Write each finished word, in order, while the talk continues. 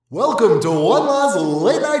Welcome to One Last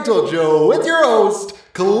Late Night Talk Show with your host,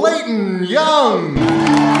 Clayton Young.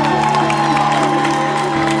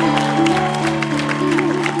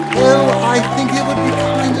 Well, I think it would be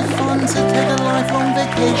kind of fun to take a lifelong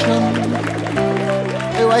vacation.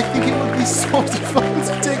 I think it would be sort of fun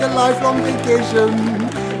to take a lifelong vacation.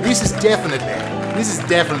 This is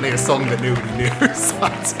definitely a song that nobody knows.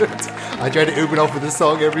 I try to open off with a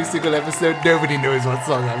song every single episode. Nobody knows what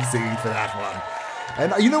song I'm singing for that one.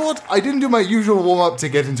 And you know what? I didn't do my usual warm-up to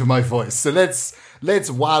get into my voice. So let's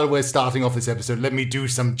while we're starting off this episode, let me do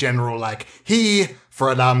some general he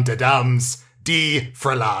for dums, D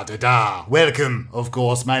for la da da. Welcome, of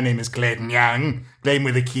course. My name is Clayton Young. Clayton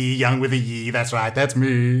with a key, Young with a ye. That's right, that's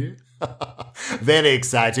me. Very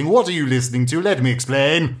exciting. What are you listening to? Let me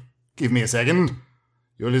explain. Give me a second.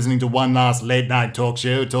 You're listening to One Last Late Night Talk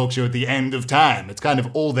Show at the end of time. It's kind of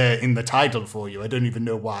all there in the title for you. I don't even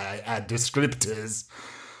know why I add descriptors.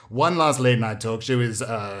 One Last Late Night Talk Show is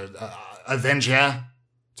a venture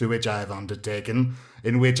to which I have undertaken,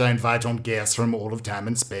 in which I invite on guests from all of time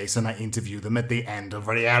and space, and I interview them at the end of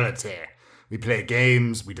reality. We play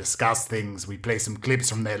games, we discuss things, we play some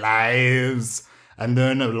clips from their lives, and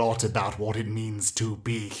learn a lot about what it means to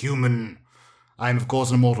be human. I am, of course,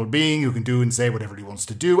 an immortal being who can do and say whatever he wants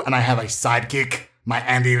to do, and I have a sidekick, my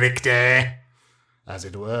Andy Richter, as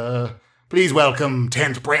it were. Please welcome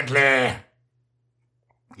Tent Brentley.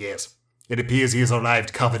 Yes, it appears he has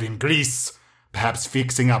arrived covered in grease, perhaps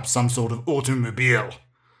fixing up some sort of automobile.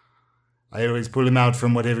 I always pull him out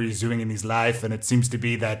from whatever he's doing in his life, and it seems to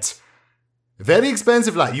be that very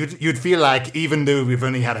expensive life. You'd feel like, even though we've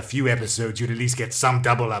only had a few episodes, you'd at least get some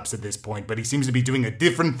double ups at this point, but he seems to be doing a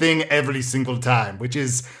different thing every single time, which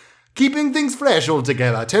is keeping things fresh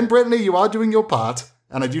altogether. Tent Brentley, you are doing your part,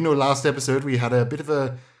 and I do know last episode we had a bit of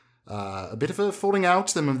a falling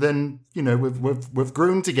out, and then, we've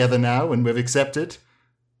grown together now, and we've accepted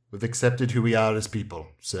who we are as people.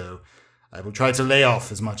 So I will try to lay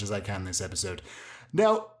off as much as I can this episode.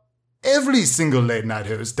 Now, every single late night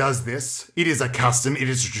host does this. It is a custom, it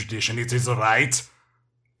is a tradition, it is a right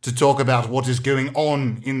to talk about what is going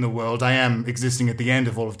on in the world. I am existing at the end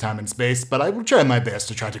of all of time and space, but I will try my best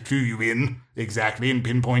to try to clue you in exactly and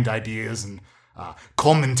pinpoint ideas and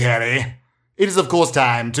commentary. It is, of course,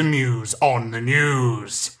 time to muse on the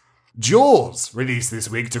news. Jaws released this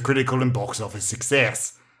week to critical and box office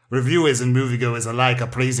success. Reviewers and moviegoers alike are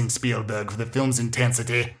praising Spielberg for the film's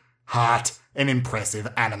intensity, heart, and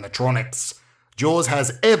impressive animatronics. Jaws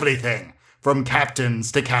has everything, from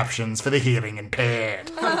captains to captions for the hearing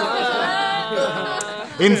impaired.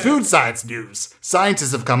 In food science news,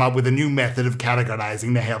 scientists have come up with a new method of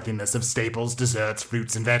categorizing the healthiness of staples, desserts,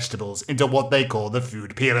 fruits, and vegetables into what they call the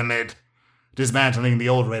food pyramid, dismantling the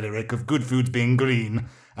old rhetoric of good foods being green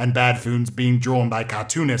and bad foods being drawn by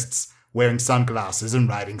cartoonists wearing sunglasses and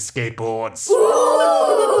riding skateboards.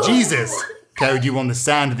 Jesus carried you on the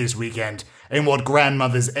sand this weekend in what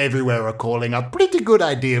grandmothers everywhere are calling a pretty good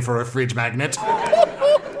idea for a fridge magnet.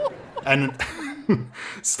 And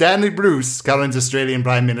Stanley Bruce, current Australian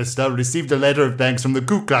Prime Minister, received a letter of thanks from the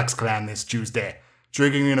Ku Klux Klan this Tuesday,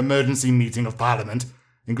 triggering an emergency meeting of Parliament,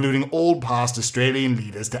 including all past Australian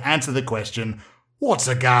leaders to answer the question, what's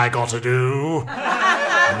a guy got to do?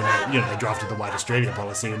 And, they drafted the White Australia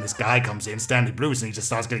policy, and this guy comes in, Stanley Bruce, and he just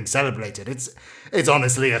starts getting celebrated. It's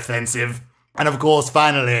honestly offensive. And of course,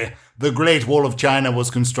 finally, the Great Wall of China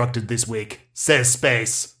was constructed this week. Says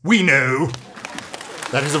space. We know.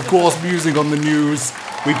 That is, of course, music on the news.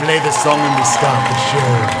 We play the song and we start the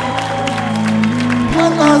show.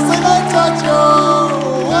 One last night talk show.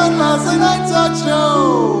 One last night talk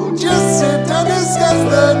show. Just sit and discuss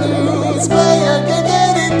the news. Player can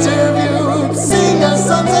get interviewed. Sing us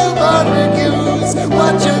songs about reviews.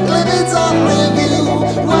 Watch a clip, it's on review.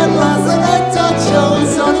 One last night talk show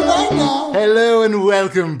is on right now. Hello and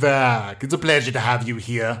welcome back. It's a pleasure to have you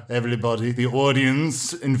here, everybody. The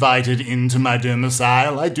audience invited into my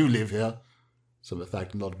domicile. I do live here. So, in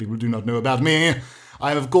fact, a lot of people do not know about me.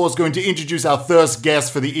 I am, of course, going to introduce our first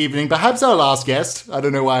guest for the evening, perhaps our last guest. I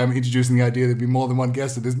don't know why I'm introducing the idea there'd be more than one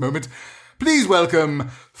guest at this moment. Please welcome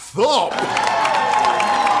Thorpe.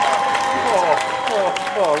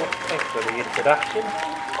 Thanks for the introduction.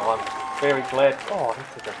 I'm very glad. Oh, this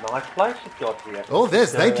is a nice place you've got here. Oh,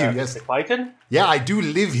 thank you, yes. Mr. Clayton? Yeah, I do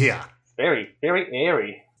live here. Very, very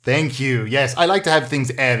airy. Thank you, yes. I like to have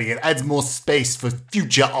things airy. It adds more space for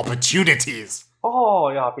future opportunities. Oh,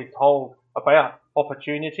 yeah, I've been told about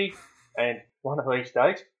opportunity, and one of these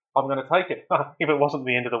days, I'm going to take it. If it wasn't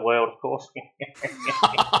the end of the world, of course.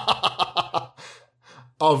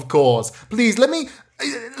 Of course. Please, let me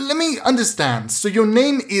understand. So your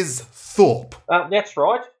name is Thorpe. That's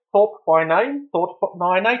right. Thorpe by name, Thorpe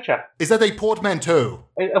by nature. Is that a portmanteau?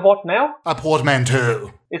 What now? A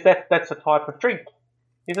portmanteau. That's a type of drink,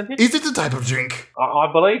 isn't it? Is it a type of drink?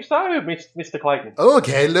 I believe so, Mr. Clayton.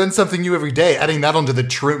 Okay, learn something new every day, adding that onto the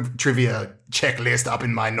trivia checklist up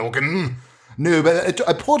in my noggin. No, but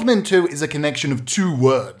a portmanteau is a connection of two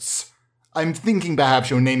words. I'm thinking perhaps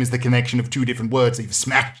your name is the connection of two different words that you've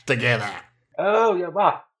smashed together. Oh, yeah,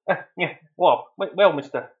 yeah. Well,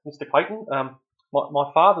 Mr. Clayton,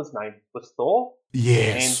 my father's name was Thor.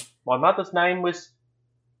 Yes. And my mother's name was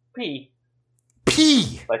P.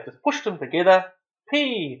 P. They just pushed them together.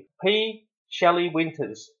 P. Shelley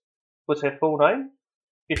Winters was her full name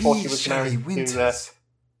before she was married to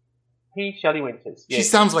P. Shelley Winters. Yes. She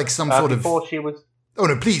sounds like some sort before she was. Oh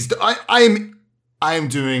no! Please, I am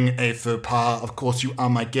doing a faux pas. Of course, you are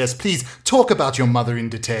my guest. Please talk about your mother in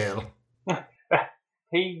detail.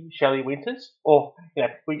 P. Shelley Winters, or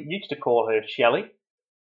we used to call her Shelley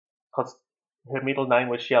because her middle name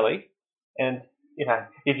was Shelley, and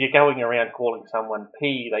if you're going around calling someone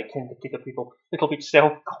P, they tend to get a little bit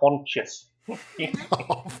self-conscious.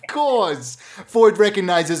 Of course, for it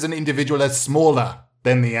recognizes an individual as smaller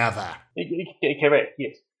than the other. Correct.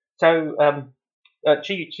 Yes. So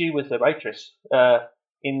she was a waitress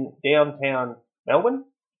in downtown Melbourne,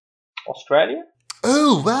 Australia.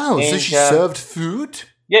 Oh, wow. And, so she served food?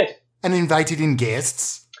 Yes. And invited in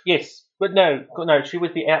guests? Yes. But no, she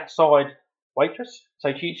was the outside waitress.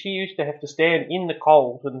 So she used to have to stand in the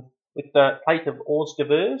cold and with the plate of hors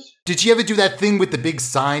d'oeuvres. Did she ever do that thing with the big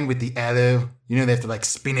sign with the arrow? You know, they have to,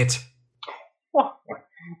 spin it. Oh,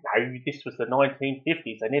 no, this was the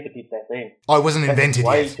 1950s. They never did that then. Oh, it wasn't invented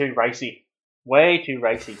way yet. Too racy. Way too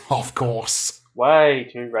racy. Of course. Way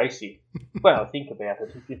too racy. Well, think about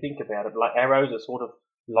it. If you think about it, like arrows are sort of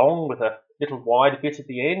long with a little wide bit at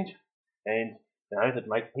the end, and that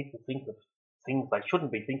make people think of things they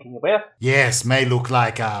shouldn't be thinking about. Yes, may look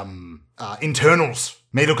like internals.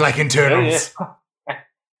 May look like internals. Yeah.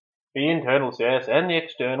 The internals, yes, and the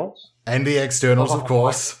externals. And the externals, of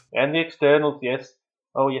course. And the externals, yes.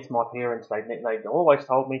 Oh, yes, my parents, they always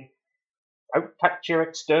told me, don't touch your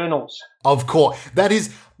externals. Of course. That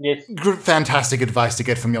is yes. Fantastic advice to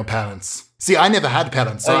get from your parents. See, I never had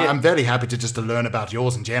parents, so I'm very happy to learn about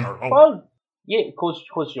yours in general. Well, yeah,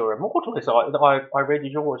 because you're immortal. I read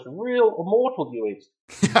yours real immortal, you is.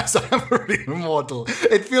 Yes, I am really immortal.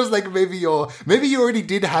 It feels like maybe you already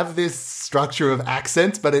did have this structure of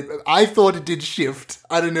accent, but I thought it did shift.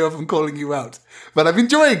 I don't know if I'm calling you out, but I'm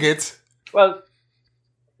enjoying it. Well,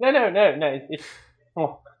 no. It's,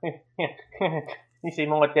 you see,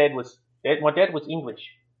 my dad was English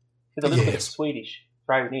with a little bit of Swedish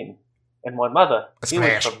thrown in, and my mother was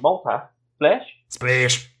from Malta.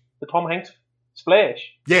 Splash. The Tom Hanks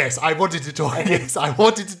Splash. Yes, I wanted to talk. Yes, I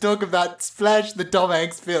wanted to talk about Splash, the Tom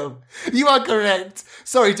Hanks film. You are correct.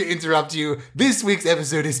 Sorry to interrupt you. This week's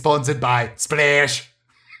episode is sponsored by Splash.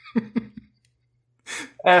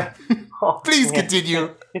 Please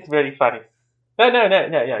continue. It's very funny. No.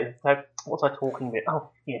 So, what was I talking about? Oh,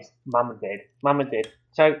 yes, Mum and Dad.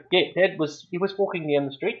 So, yeah, Dad was walking down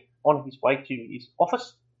the street on his way to his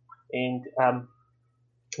office, and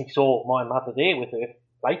he saw my mother there with her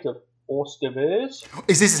plate of hors d'oeuvres.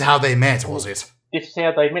 Is this how they met, was it? This is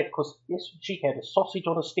how they met, because, yes, she had a sausage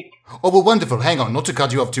on a stick. Oh, well, wonderful. Hang on, not to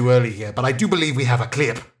cut you off too early here, but I do believe we have a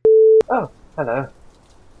clip. Oh, hello.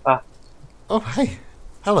 Oh, hey.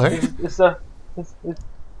 Hello.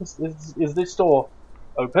 Is this door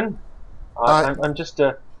open? I'm just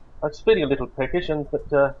feeling a little peckish,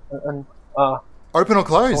 but open or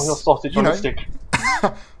closed? Your sausage on a stick.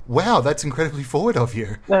 Wow, that's incredibly forward of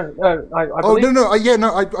you. No, I believe...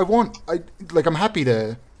 I'm happy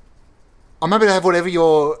to have whatever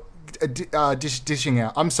you're dishing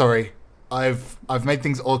out. I'm sorry. I've made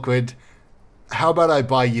things awkward. How about I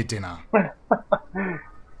buy you dinner?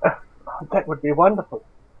 That would be wonderful.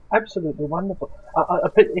 Absolutely wonderful.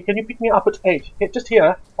 Can you pick me up at 8? Just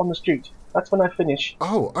here on the street. That's when I finish.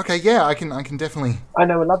 Oh, okay, yeah, I can definitely. I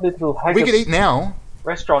know a lovely little haggis. We could eat now.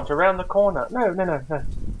 Restaurant around the corner. No.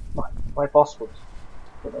 My boss would,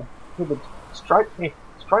 he would strike me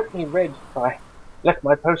red if I left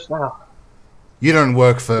my post now. You don't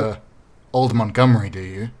work for Old Montgomery, do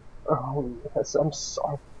you? Oh, yes, I'm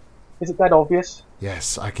sorry. Is it that obvious?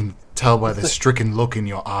 Yes, I can tell by the stricken look in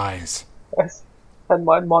your eyes. Yes, and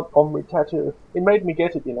my Montgomery tattoo. It made me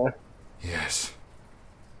get it, you know. Yes.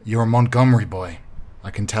 You're a Montgomery boy. I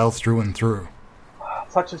can tell through and through.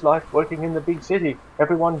 Such is life working in the big city.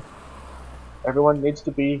 Everyone needs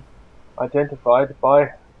to be identified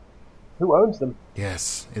by who owns them.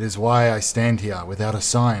 Yes, it is why I stand here without a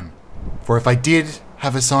sign. For if I did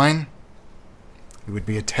have a sign, it It would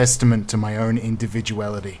be a testament to my own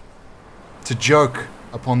individuality. To joke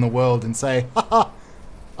upon the world and say, ha ha,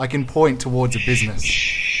 I can point towards a business.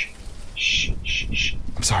 Shh.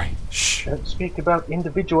 I'm sorry. Shh. Don't speak about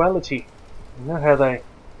individuality. You know how they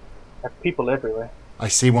have people everywhere. I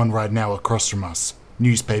see one right now across from us.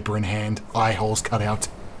 Newspaper in hand, eye holes cut out.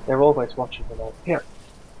 They're always watching the night. Here,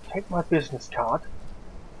 take my business card.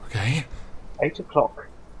 Okay. 8 o'clock.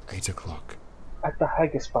 8 o'clock. At the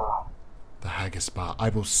Haggis Bar. The Haggis Bar. I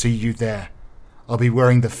will see you there. I'll be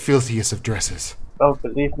wearing the filthiest of dresses. Oh,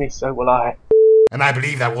 believe me, so will I. And I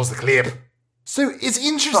believe that was the clip. So it's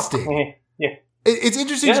interesting. Oh, yeah. It's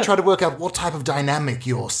interesting to Yeah. try to work out what type of dynamic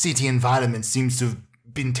your city environment seems to have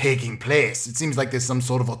been taking place. It seems like there's some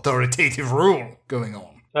sort of authoritative rule going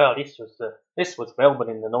on. Well, this was Melbourne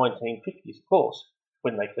in the 1950s, of course,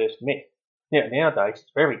 when they first met. Now, nowadays,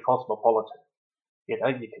 it's very cosmopolitan. You know,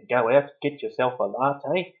 you can go out, get yourself a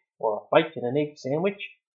latte or a bacon and egg sandwich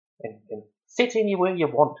and sit anywhere you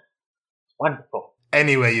want. It's wonderful.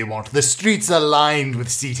 Anywhere you want. The streets are lined with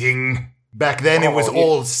seating. Back then it was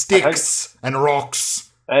all sticks and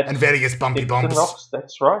rocks and various bumpy Sticks and bumps. rocks,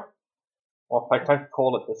 that's right. Well, they don't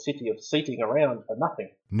call it the city of seating around for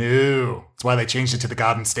nothing. No. That's why they changed it to the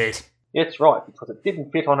Garden State. That's right, because it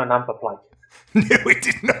didn't fit on a number plate. No, it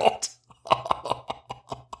did not.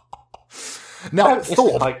 Now, Mr.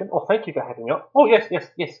 Thorpe. Clayton, thank you for having me on. Oh, yes.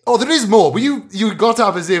 Oh, there is more. But you got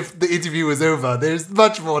up as if the interview was over. There's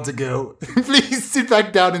much more to go. Please sit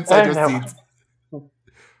back down inside your seat.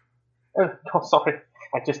 Oh, sorry.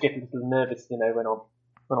 I just get a little nervous, you know,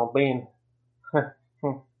 when I'm being,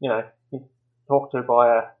 talked to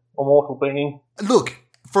by a mortal being. Look,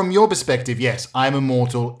 from your perspective, yes, I'm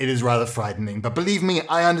immortal. It is rather frightening. But believe me,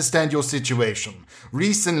 I understand your situation.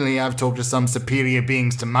 Recently, I've talked to some superior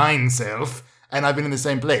beings to myself, and I've been in the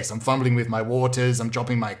same place. I'm fumbling with my waters. I'm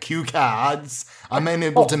dropping my cue cards. I'm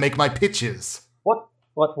unable to make my pitches.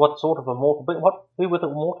 What sort of immortal being? Who were the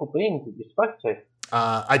immortal beings that you spoke to?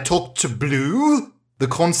 I talked to Blue, the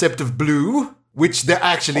concept of Blue, which they're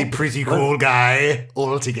actually pretty cool guy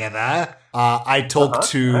altogether. I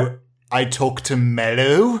talked to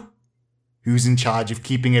Mellow, who's in charge of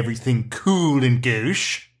keeping everything cool and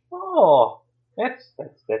gauche. Oh, that's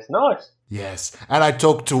nice. Yes, and I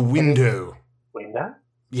talked to Window. Window?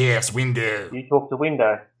 Yes, Window. You talked to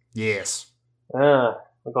Window? Yes. We've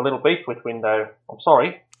got a little beef with Window. I'm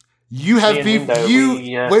sorry. You have beef?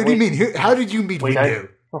 Window, What do you mean? How did you meet Window?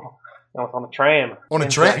 I was on a tram. On a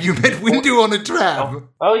tram? You met Window on a tram?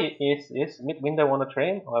 Oh, yes. Met Window on a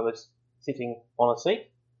tram. I was sitting on a seat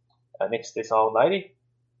next to this old lady.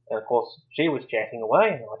 And, of course, she was chatting away,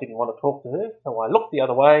 and I didn't want to talk to her. So I looked the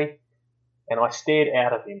other way, and I stared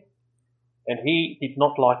out at him. And he did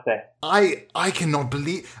not like that. I cannot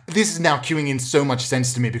believe... This is now cueing in so much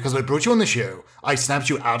sense to me because I brought you on the show. I snapped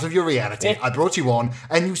you out of your reality. Yeah. I brought you on,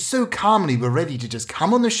 and you so calmly were ready to just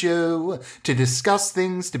come on the show, to discuss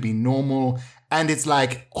things, to be normal. And it's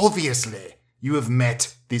like, obviously, you have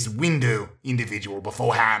met this Window individual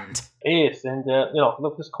beforehand. Yes, and,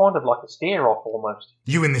 look, it was kind of like a stare-off almost.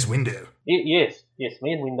 You and this Window? Yes,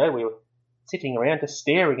 me and Window, we were sitting around just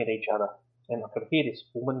staring at each other. And I could hear this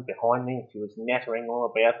woman behind me, and she was nattering all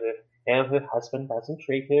about how her husband doesn't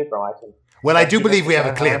treat her right. And well, I do believe we have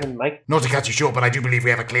a clip. Make... Not to cut you short, but I do believe we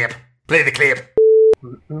have a clip. Play the clip.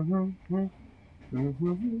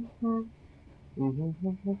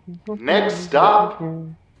 Next stop,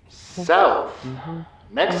 south.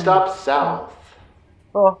 Next stop, south.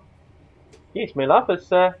 Oh, yes, my love, is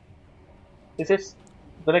this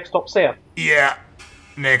the next stop south? Yeah,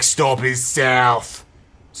 next stop is south.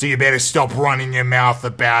 So you better stop running your mouth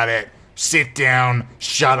about it. Sit down,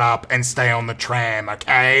 shut up, and stay on the tram,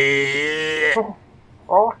 okay?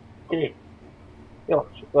 Oh, yeah. Yeah,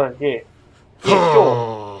 sure.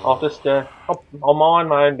 I'll just, I'll mind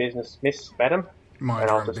my own business, Miss Madam. And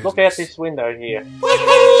I'll just look out this window here. Well,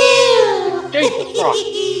 hello! Jesus Christ.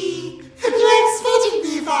 You're expecting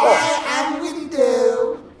me for I am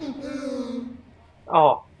Window.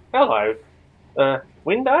 Oh, hello.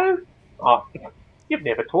 Window? Oh, you've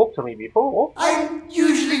never talked to me before. I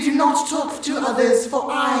usually do not talk to others, for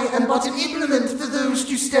I am but an implement for those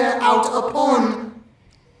to stare out upon,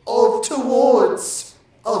 of towards,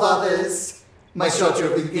 of others. My structure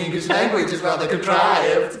of the English language is rather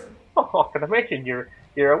contrived. Oh, I can imagine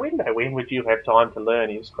you're a window. When would you have time to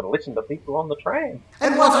learn? You've just got to listen to people on the tram.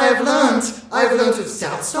 And what I have learned of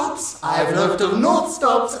south stops, I have learned of north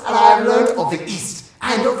stops, and I have learned of the east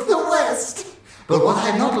and of the west. But what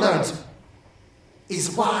I have not learned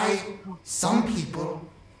is why some people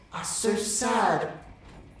are so sad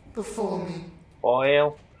before me.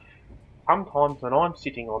 Well, sometimes when I'm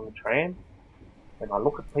sitting on the tram, when I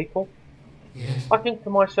look at people, Yes. I think to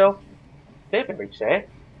myself, they're very sad.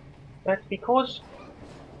 That's because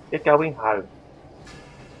they're going home.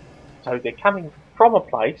 So they're coming from a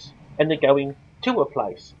place and they're going to a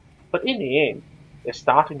place. But in the end, they're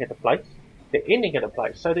starting at a place, they're ending at a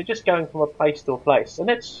place. So they're just going from a place to a place. And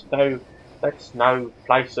that's no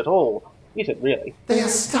place at all, is it really? They are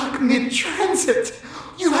stuck mid-transit.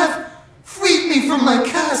 You have freed me from my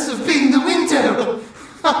curse of being the window.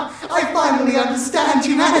 I finally understand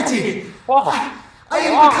humanity. Wow. I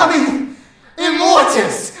am becoming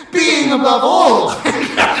immortus, being above all.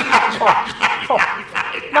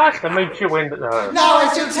 Nice to meet you, window. Now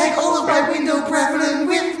I shall take all of my window brethren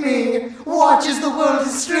with me. Watch as the world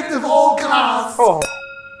is stripped of all glass. Oh.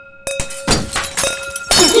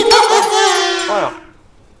 Wow.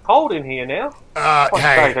 Cold in here now.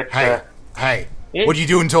 Hey. Yeah? What are you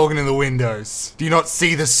doing talking in the windows? Do you not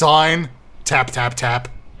see the sign? Tap, tap, tap.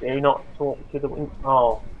 Do you not talk to the window?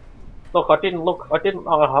 Oh. Look, I didn't.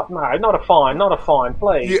 Oh, no, not a fine,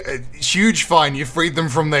 please. Huge fine. You freed them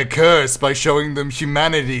from their curse by showing them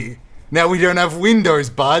humanity. Now we don't have windows,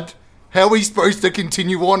 bud. How are we supposed to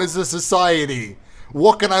continue on as a society?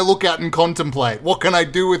 What can I look at and contemplate? What can I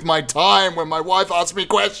do with my time when my wife asks me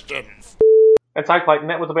questions? And so, Clayton,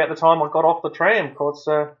 that was about the time I got off the tram, because,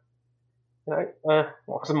 it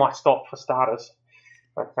was my stop for starters.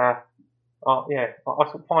 But, yeah,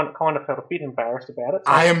 I kind of felt a bit embarrassed about it.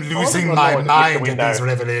 So I am losing my mind at these window.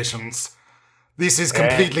 revelations. This is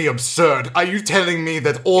completely absurd. Are you telling me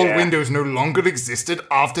that all windows no longer existed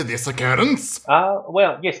after this occurrence?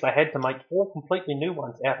 Well, yes, they had to make all completely new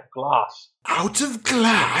ones out of glass. Out of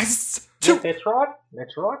glass? Yes, that's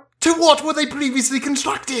right. To what were they previously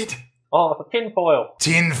constructed? Oh, for tinfoil.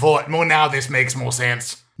 Tinfoil. Well, now this makes more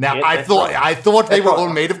sense. Now, Yeah, I that's thought right. I thought they That's were right.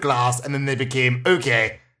 all made of glass, and then they became,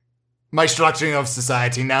 okay, my structuring of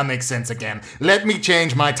society now makes sense again. Let me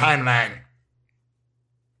change my timeline.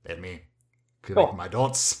 Let me collect my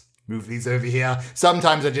dots, move these over here.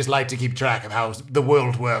 Sometimes I just like to keep track of how the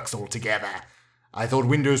world works all together. I thought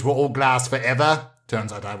windows were all glass forever.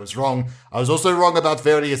 Turns out I was wrong. I was also wrong about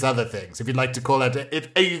various other things. If you'd like to call it, if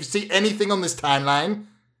you see anything on this timeline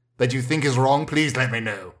that you think is wrong, please let me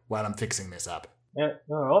know while I'm fixing this up. Yeah,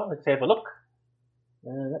 all right, let's have a look.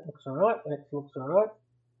 That looks all right.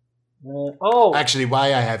 Actually, why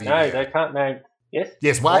I have you No, here? they can't. No. Yes.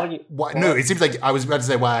 Yes, why? Why? No, it seems like I was about to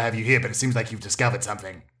say why I have you here, but it seems like you've discovered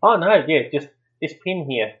something. Oh no, yeah, just this pin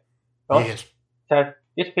here. Right? Yes. So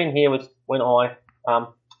this pin here was when I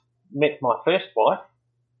met my first wife.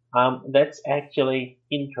 That's actually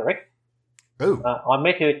incorrect. Oh. I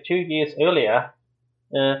met her 2 years earlier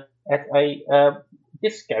at a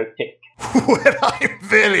discotheque. Well, I'm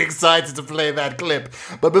very excited to play that clip.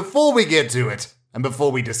 But before we get to it, and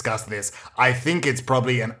before we discuss this, I think it's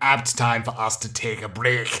probably an apt time for us to take a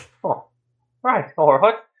break. Oh, right, all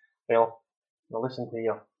right. Well, I'll listen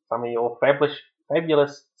to some of your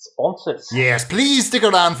fabulous sponsors. Yes, please stick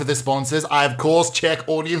around for the sponsors. I, of course, check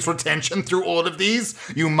audience retention through all of these.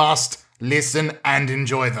 You must listen and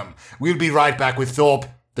enjoy them. We'll be right back with Thorpe,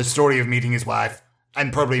 the story of meeting his wife,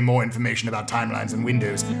 and probably more information about timelines and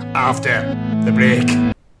windows after the break.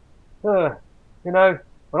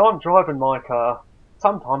 When I'm driving my car,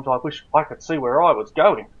 sometimes I wish I could see where I was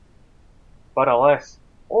going. But alas,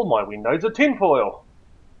 all my windows are tinfoil.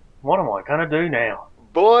 What am I going to do now?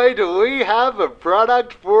 Boy, do we have a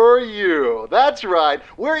product for you. That's right.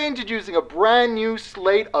 We're introducing a brand new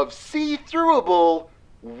slate of see-throughable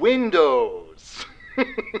windows.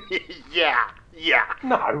 Yeah.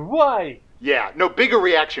 No way! Yeah, no, bigger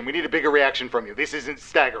reaction. We need a bigger reaction from you. This isn't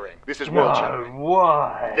staggering. This is world-changing. No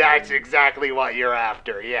way! That's exactly what you're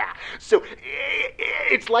after, yeah. So,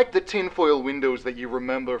 it's like the tinfoil windows that you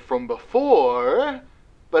remember from before,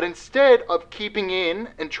 but instead of keeping in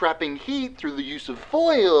and trapping heat through the use of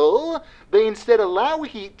foil, they instead allow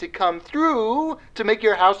heat to come through to make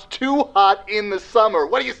your house too hot in the summer.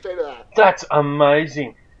 What do you say to that? That's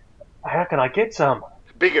amazing. How can I get some?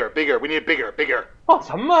 Bigger. We need bigger. Oh, it's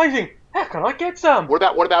amazing. How can I get some? What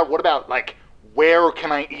about, like, where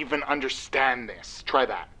can I even understand this? Try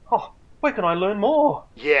that. Oh, where can I learn more?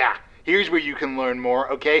 Yeah, here's where you can learn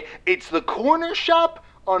more, okay? It's the corner shop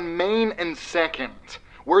on Main and 2nd.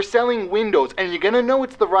 We're selling windows, and you're gonna know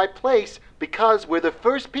it's the right place because we're the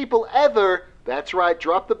first people ever. That's right,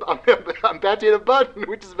 I'm about to hit a button,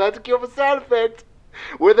 which is about to kill the sound effect.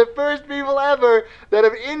 We're the first people ever that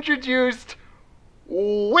have introduced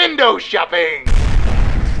window shopping.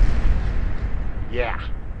 Yeah.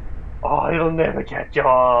 Oh, it'll never catch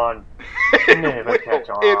on. Never catch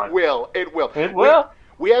on. It will. It will?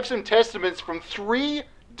 We have some testaments from 3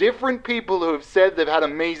 Different people who have said they've had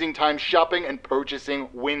amazing time shopping and purchasing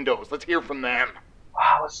windows. Let's hear from them.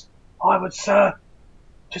 I was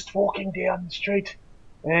just walking down the street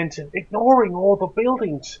and ignoring all the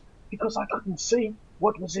buildings because I couldn't see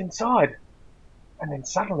what was inside. And then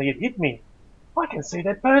suddenly it hit me. I can see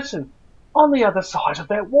that person on the other side of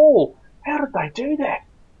that wall. How did they do that?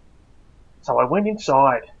 So I went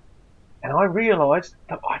inside and I realised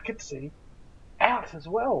that I could see out as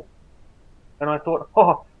well. And I thought,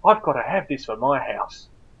 oh, I've got to have this for my house.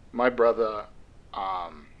 My brother,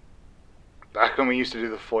 back when we used to do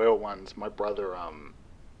the foil ones, my brother,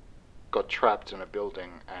 got trapped in a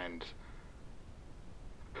building and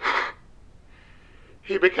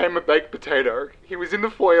he became a baked potato. He was in the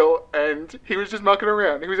foil and he was just mucking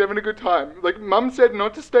around. He was having a good time. Like, Mum said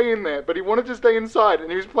not to stay in there, but he wanted to stay inside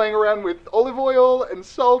and he was playing around with olive oil and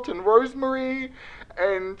salt and rosemary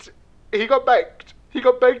and he got baked. He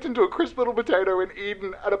got baked into a crisp little potato and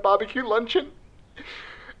eaten at a barbecue luncheon.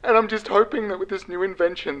 And I'm just hoping that with this new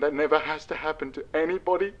invention that never has to happen to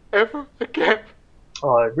anybody ever again.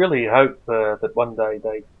 I really hope that one day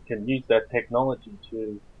they can use that technology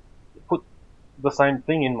to put the same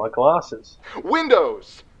thing in my glasses.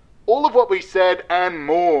 Windows! All of what we said and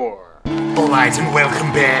more. Alright, and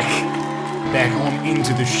welcome back. Back on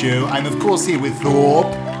into the show. I'm of course here with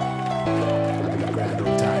Thorpe. Having a grand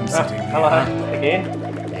old time sitting here. Hello, again?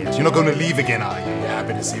 Yes, you're not going to leave again, are you? You're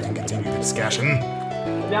happy to see you can continue the discussion?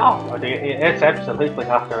 No, it's absolutely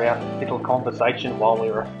after our little conversation while we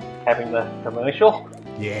were having the commercial.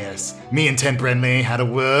 Yes, me and Ted Brentley had a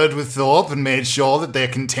word with Thorpe and made sure that they're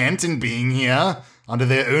content in being here under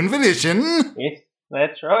their own volition. Yes,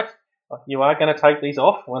 that's right. You are going to take these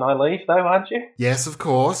off when I leave, though, aren't you? Yes, of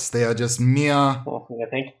course. They are just mere... Well, I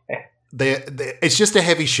think... It's just a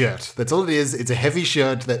heavy shirt. That's all it is. It's a heavy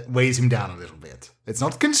shirt that weighs him down a little bit. It's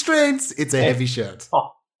not constraints. It's a heavy shirt.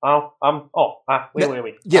 Where were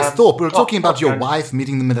we? Yes, Thorpe, we were talking about your wife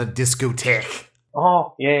meeting them at a discotheque.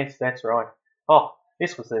 Oh, yes, that's right. Oh,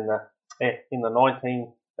 this was in the early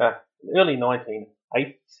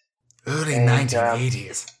 1980s. Early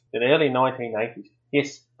 1980s? The early 1980s.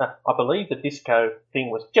 Yes, I believe the disco thing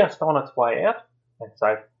was just on its way out, and so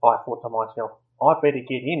I thought to myself, I better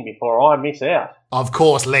get in before I miss out. Of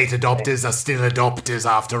course, late adopters are still adopters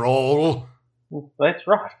after all. That's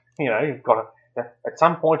right. You know, you've got to, at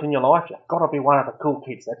some point in your life, you've got to be one of the cool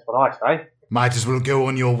kids. That's what I say. Might as well go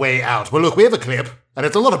on your way out. Well, look, we have a clip, and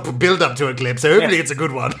it's a lot of build-up to a clip, so hopefully it's a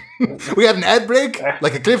good one. We had an ad break,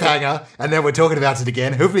 like a cliffhanger, and then we're talking about it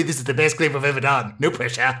again. Hopefully this is the best clip we've ever done. No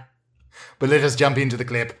pressure. But let us jump into the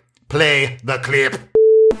clip. Play the clip.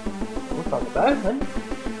 Looks like a man.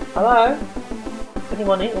 Hello?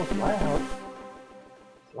 Anyone here? It's loud.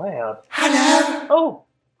 It's loud. Hello? Oh,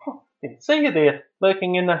 didn't see you there,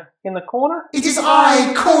 lurking in the corner. It is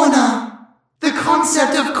I, Corner. The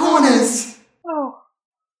concept of corners.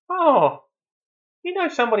 Oh. You know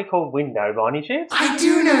somebody called Window by any chance? I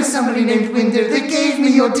do know somebody named Window that gave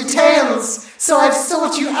me your details, so I've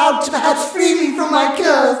sought you out to perhaps free me from my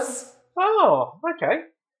curse. Oh, okay.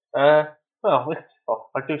 I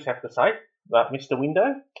do have to say that Mr.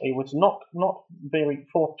 Window, he was not very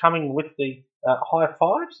forthcoming with the high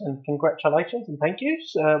fives and congratulations and thank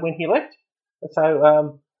yous when he left.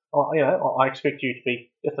 So, I expect you to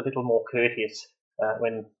be just a little more courteous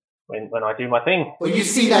when I do my thing. Well, you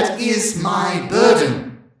see, that is my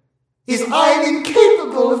burden. Is I am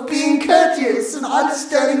incapable of being courteous and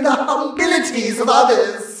understanding the humbilities of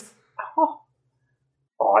others.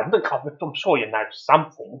 I'm sure you know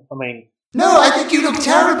something. I mean... No, I think you look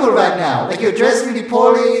terrible right now. Like, you're dressed really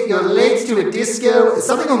poorly, you're late to a disco. It's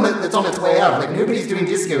something that's on its way out. Like, nobody's doing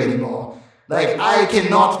disco anymore. Like, I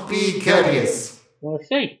cannot be courteous. Well, I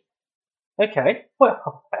see. Okay.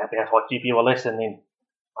 Well, maybe I'll give you a lesson then.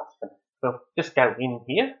 Well, just go in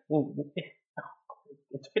here.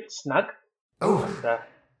 It's a bit snug. Oh. And, I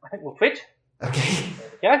think we'll fit. Okay.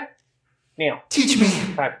 There we go. Now. Teach me.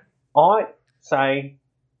 So, I say,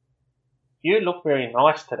 you look very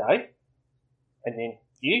nice today. And then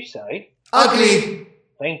you say... Ugly.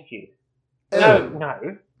 Thank you. Oh.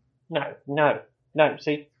 No.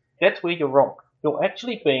 See, that's where you're wrong. You're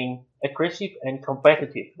actually being aggressive and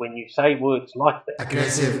combative when you say words like that.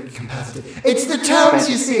 Aggressive, combative. It's the terms,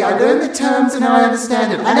 you see. I learned the terms and now I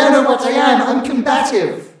understand it. I now know what I am. I'm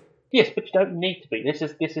combative. Yes, but you don't need to be. This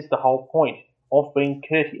is the whole point of being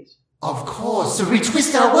courteous. Of course. So we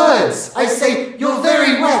twist our words. I say, you're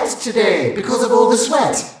very wet today because of all the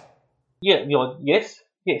sweat. Yeah, yes.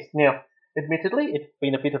 Now, admittedly, it's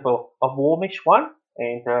been a bit of a warmish one,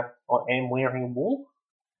 and I am wearing wool,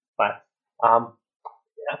 but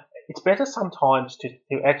it's better sometimes to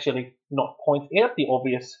actually not point out the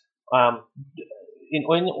obvious in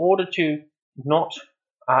order to not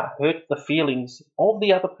hurt the feelings of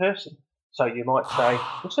the other person. So you might say,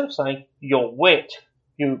 instead of saying, you're wet,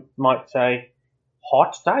 you might say,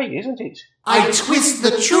 hot day, isn't it? I twist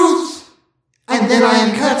the truth, and then I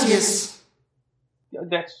am courteous.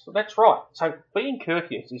 That's right. So being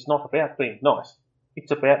courteous is not about being nice.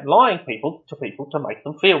 It's about lying to people to make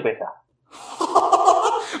them feel better.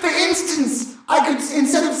 For instance, I could,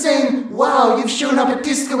 instead of saying, wow, you've shown up at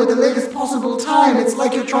disco at the latest possible time, it's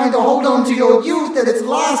like you're trying to hold on to your youth at its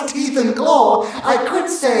last teeth and claw, I could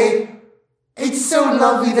say, it's so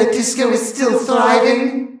lovely that disco is still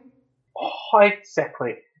thriving. Oh,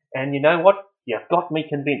 exactly. And you know what? You've got me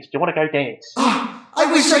convinced. Do you want to go dance? Oh, I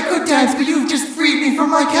wish I could dance, but you've just freed me from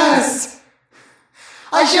my curse.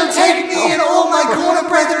 I shall take me and all my corner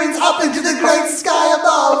brethren up into the great sky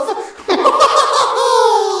above.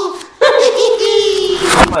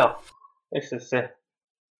 Well, this is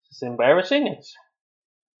embarrassing. It's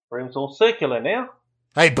room's all circular now.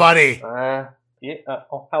 Hey, buddy. Hello. You're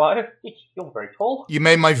very tall. You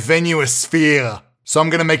made my venue a sphere, so I'm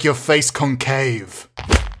going to make your face concave.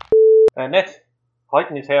 And that,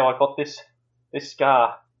 Clayton, is how I got this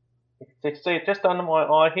scar. See it just under my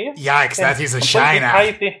eye here? Yikes, that is a Completely shiner.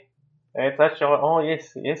 caved in. That's right. Oh,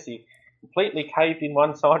 yes, he completely caved in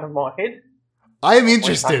one side of my head. I'm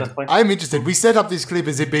interested. We set up this clip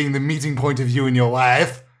as it being the meeting point of you and your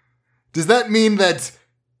wife. Does that mean that...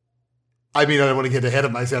 I don't want to get ahead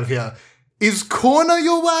of myself here. Is Corner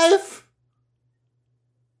your wife?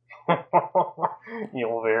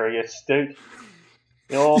 You're very astute.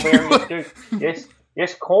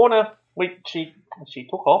 Yes, Corner. She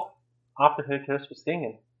took off after her curse was thing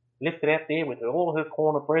and left it out there with all her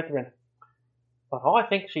corner brethren. But I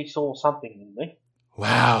think she saw something in me.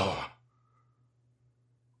 Wow.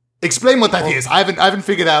 Explain what that is. I haven't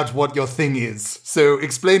figured out what your thing is. So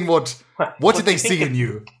explain what did they see in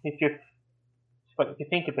you? If you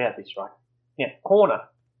think about this, right? Yeah, corner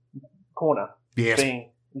Yes.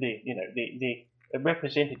 being the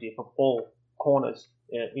representative of all corners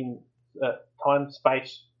in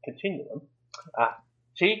time-space continuum.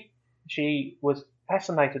 She was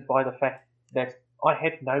fascinated by the fact that I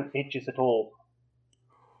had no edges at all.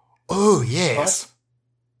 Oh, yes. Right?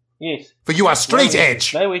 Yes. For you are straight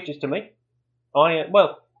edge. No edges to me.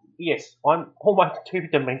 Yes, I'm almost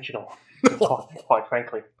two-dimensional, quite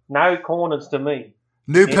frankly. No corners to me.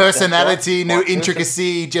 No Yes, personality, right. no My person-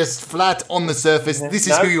 intricacy, just flat on the surface. This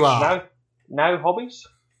is who you are. No hobbies.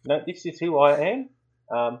 No, this is who I am.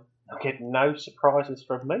 I get no surprises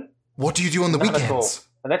from me. What do you do on the None at all. weekends?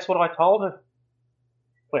 And that's what I told her.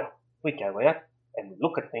 Well, we go out and we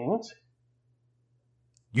look at things.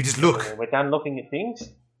 You just And look. when we're done looking at things,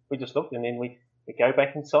 we just look and then we go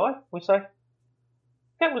back inside. We say,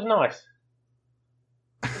 that was nice.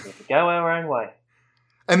 We go our own way.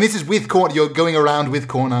 And this is with Corner. You're going around with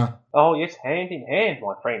Corner. Oh, yes, hand in hand,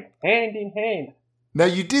 my friend. Hand in hand. Now,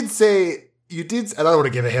 you did say... I don't want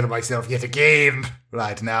to get ahead of myself yet again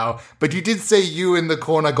right now, but you did say you and the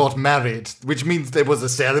Corner got married, which means there was a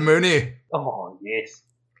ceremony. Oh, yes.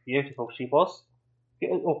 Beautiful she was.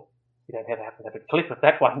 Oh, you don't happen to have a clip of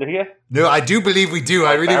that one, do you? No, I do believe we do.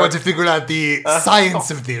 I really want to figure out the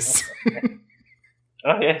science of this.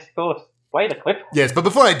 Oh, yes, of course. Play the clip. Yes, but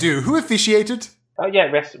before I do, who officiated? Oh,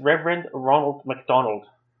 yeah, Reverend Ronald McDonald.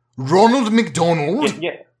 Ronald McDonald?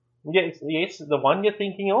 Yes, the one you're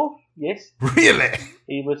thinking of. Yes. Really?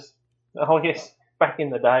 He was, back in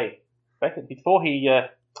the day. Before he,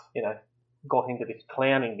 got into this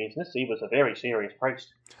clowning business, he was a very serious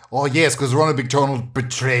priest. Oh, yes, because Ronald McDonald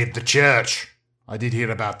betrayed the church. I did hear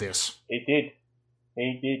about this. He did.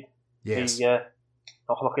 Yes. It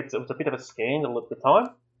was a bit of a scandal at the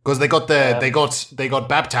time. Because they got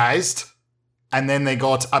baptized, and then they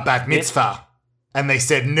got a bat mitzvah, and they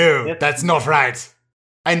said, no, that's not right.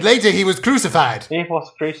 And later he was crucified. He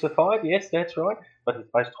was crucified, yes, that's right. But his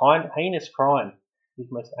most heinous crime,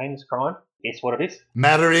 guess what it is?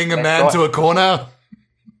 Marrying a man to a corner?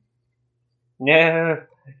 No,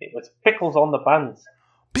 it was pickles on the buns.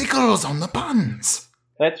 Pickles on the buns?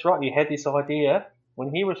 That's right, he had this idea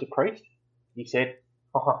when he was a priest. He said,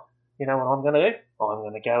 you know what I'm going to do? I'm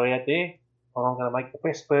going to go out there and I'm going to make the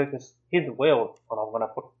best burgers in the world and I'm going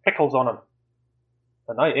to put pickles on them.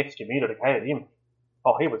 And they excommunicated him.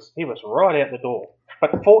 Oh, he was right out the door.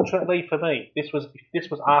 But fortunately for me, this was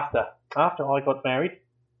after I got married.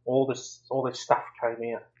 All this stuff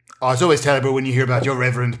came out. Oh, it's always terrible when you hear about your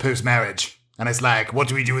reverend post-marriage. And it's like, what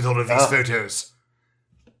do we do with all of these photos?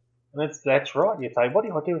 That's right. You say, what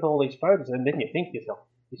do I do with all these photos? And then you think to yourself,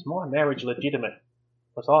 is my marriage legitimate?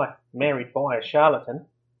 was I married by a charlatan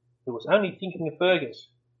who was only thinking of burgers.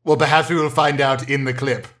 Well, perhaps we will find out in the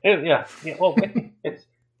clip. Yeah. Well, let's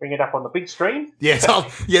bring it up on the big screen. Yes,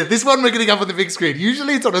 this one we're getting up on the big screen.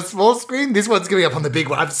 Usually it's on a small screen. This one's going up on the big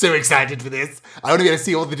one. I'm so excited for this. I want to be able to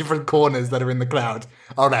see all the different corners that are in the cloud.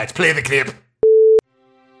 All right, play the clip.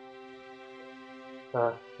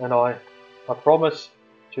 And I promise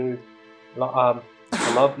to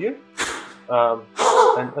love you, and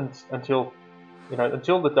until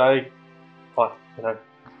the day,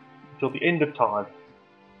 until the end of time.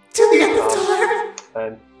 Till the end of time.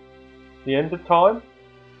 And the end of time.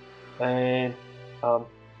 And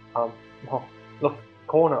look,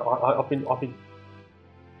 Corner. I've been, I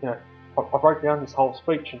wrote down this whole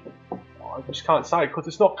speech, and I just can't say it because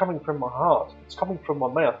it's not coming from my heart. It's coming from my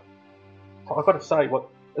mouth. So I've got to say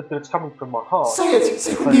that it's coming from my heart. Say it.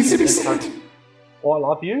 Say what needs to be said. I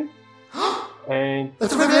love you. And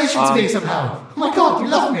that's a revelation to me somehow. Oh my God, you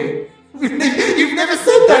love me. You've never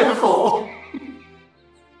said that before.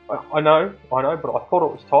 I know, but I thought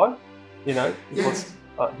it was time. Yes.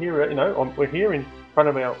 We're here in front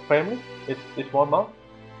of our family. It's my mum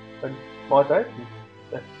and my dad,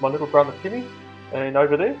 and my little brother Timmy, and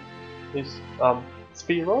over there is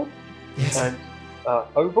Spheroid, yes. And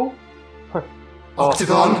Oval.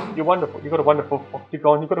 Octagon. You're wonderful. You've got a wonderful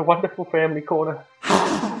Octagon. You've got a wonderful family, Corner.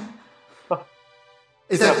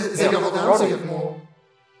 Is that your whole house, or you have more?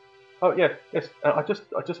 Oh yeah, yes. I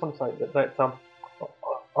just want to say that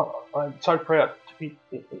I'm so proud to be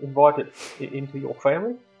invited into your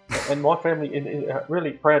family, and my family is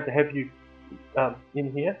really proud to have you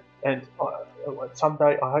in here. And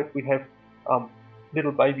someday I hope we have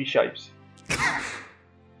little baby shapes.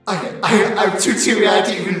 I'm too teary-eyed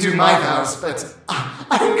to even do my vows, but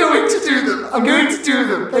I'm going to do them. I'm going to do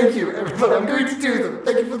them. Thank you, everybody. I'm going to do them.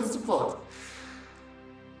 Thank you for the support.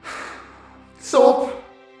 Thorpe,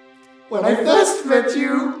 when I first met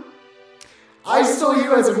you, I saw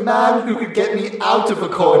you as a man who could get me out of a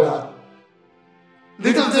corner.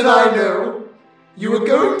 Little did I know, you were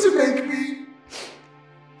going to make me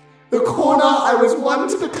the corner I was one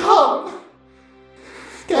to become.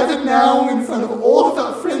 Gathered now in front of all of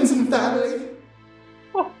our friends and family.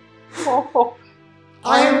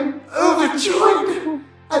 I am overjoyed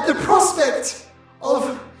at the prospect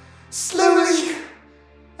of slowly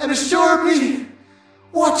and assuredly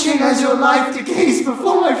watching as your life decays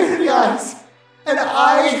before my very eyes, and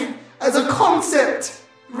I, as a concept,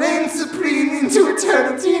 reign supreme into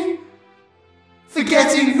eternity,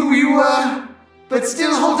 forgetting who you were, but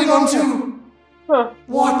still holding on to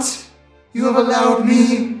what you have allowed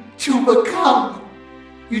me to become.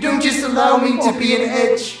 You don't just allow me to be an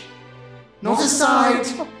edge, not a side,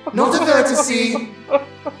 not a vertice.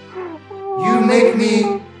 You make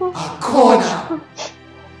me a corner.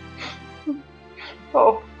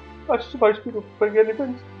 Oh, that's the most beautiful thing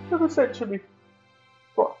anyone's ever said to me.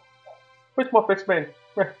 Right, where's my best man?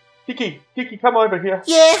 Dicky, come over here.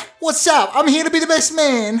 Yeah, what's up? I'm here to be the best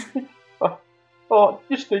man.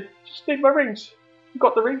 Just need my rings. You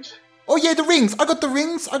got the rings? Oh yeah, the rings. I got the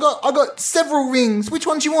rings. I got several rings. Which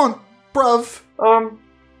ones you want, bruv?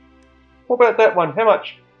 What about that one? How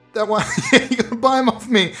much? That one, yeah, you gotta buy them off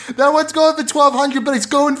me. That one's going for 1,200, but it's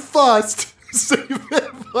going fast. So you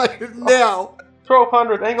better buy it now.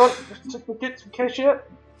 1,200. Hang on, just get some cash out.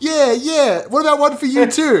 Yeah. What about one for you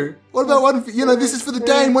too? What about one for this is for the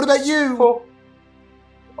Dane. What about you?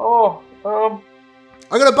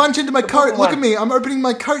 I got a bunch into my coat. Look at me. I'm opening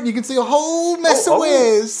my coat, and you can see a whole mess of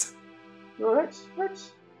wares.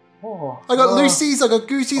 That's. I got Lucy's, I got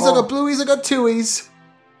Goosey's, I got Bluey's, I got Tuies.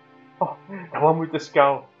 Oh, the one with the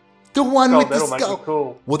skull. The one with the that'll skull. Make me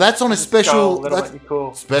cool. Well, that's on a special. That'll make me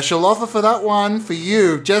cool. Special offer for that one for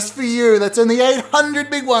you, just for you. That's only 800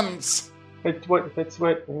 big ones. It's what?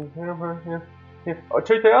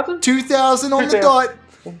 2,000. 2,000 on the dot.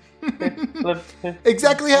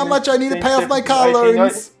 Exactly how much I need to pay off my car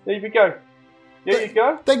loans. There you go. There you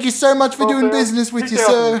go. Thank you so much for doing business with you,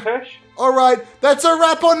 sir. Cash. All right, that's a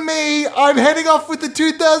wrap on me. I'm heading off with the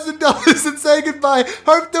 $2,000 and saying goodbye.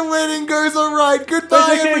 Hope the wedding goes all right.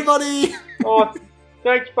 Goodbye, everybody. Oh,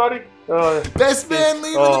 thanks, buddy. Best man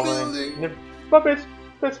leaving the building. My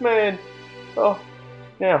best man. Oh,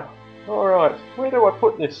 now, all right. Where do I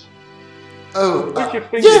put this? Oh,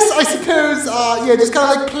 yes, I suppose. Just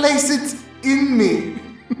kind of like place it in me,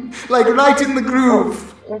 like right in the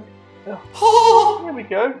groove. Here we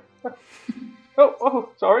go. Oh,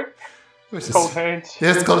 sorry. Cold hands.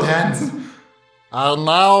 Yes, cold hands. And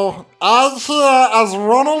now, as here as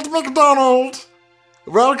Ronald McDonald,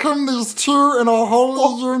 welcome these two in a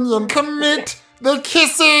holy union. Commit the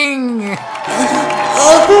kissing.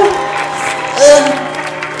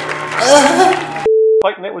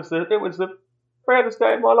 Clayton, it was the proudest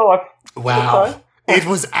day of my life. Wow. Okay. It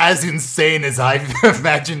was as insane as I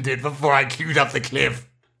imagined it before I queued up the clip.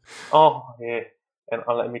 Oh yeah, and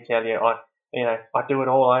let me tell you, I do it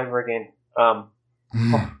all over again.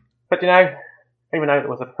 But even though it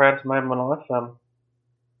was the proudest moment of my life,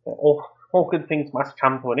 all good things must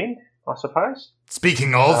come to an end, I suppose.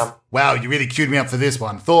 Speaking of, wow, you really queued me up for this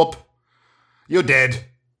one. Thorpe, you're dead.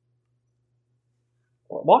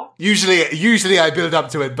 What? Usually I build up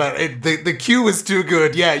to it, but the cue was too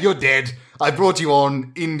good. Yeah, you're dead. I brought you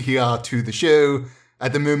on in here to the show.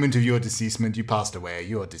 At the moment of your deceasement, you passed away.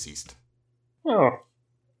 You're deceased. Oh.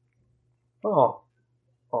 Well,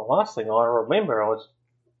 last thing I remember, I was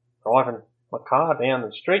driving my car down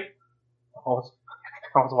the street. I was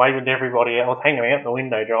waving to everybody. I was hanging out the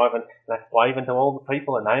window driving, and waving to all the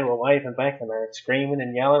people, and they were waving back, and they were screaming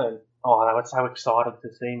and yelling, and they were so excited to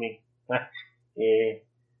see me. Yeah.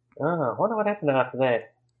 Oh, I wonder what happened after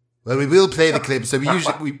that. Well, we will play the clip. So we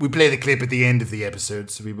play the clip at the end of the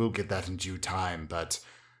episode, so we will get that in due time. But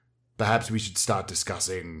perhaps we should start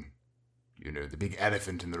discussing, the big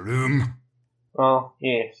elephant in the room. Oh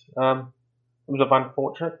yes. It was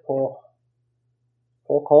unfortunate. Poor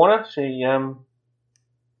Corner. She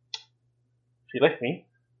left me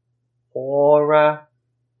for a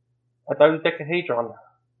dodecahedron.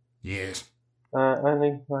 Yes.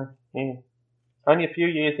 Only a few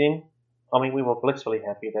years in. I mean, we were blissfully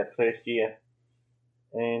happy that first year,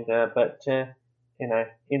 and but in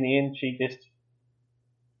the end, she just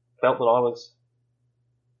felt that I was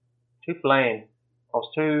too bland. I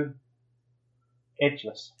was too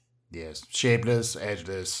edgeless. Yes, shapeless,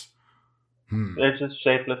 edgeless. Edgeless,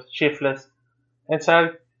 shapeless, shiftless, and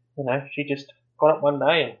so she just got up one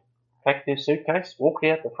day and packed her suitcase, walked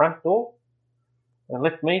out the front door, and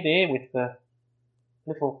left me there with the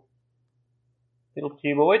little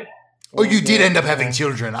cuboid. Oh, you did end up having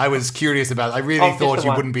children. I was curious about it. I really thought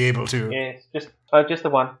you wouldn't be able to. Yes, just the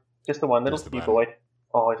one little cuboid.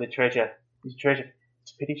 Oh, he's a treasure. He's a treasure.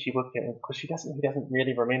 It's a pity she worked out because he doesn't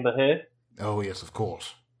really remember her. Oh, yes, of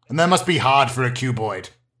course. And that must be hard for a cuboid.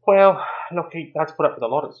 Well, look, he does put up with a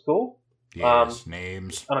lot at school. Yes,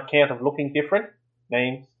 names. On account of looking different.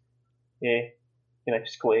 Names. Yeah.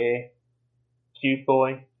 Square. Cube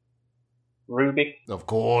boy. Rubik. Of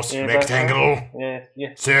course. Yeah, rectangle.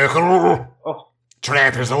 Yeah. Circle. Oh.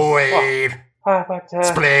 Trapezoid. But,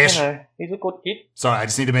 Splash. He's a good kid. Sorry, I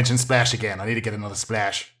just need to mention Splash again. I need to get another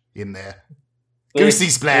Splash in there. Goosey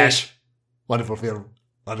Splash. Yeah. Wonderful film.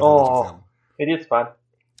 Wonderful film. It is fun.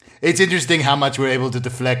 It's interesting how much we're able to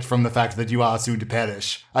deflect from the fact that you are soon to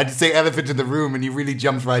perish. I did say elephant in the room, and you really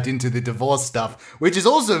jumped right into the divorce stuff, which is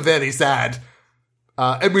also very sad.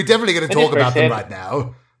 And we're definitely going to talk about them right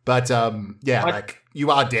now. But, you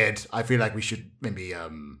are dead. I feel like we should maybe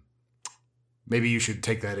you should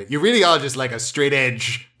take that in. You really are just like a straight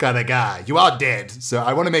edge kind of guy. You are dead. So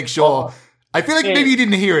I want to make sure. I feel like maybe you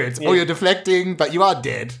didn't hear it. Yeah. Or you're deflecting, but you are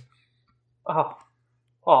dead. Oh,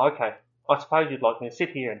 okay. I suppose you'd like me to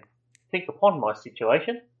sit here and think upon my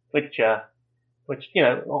situation, which I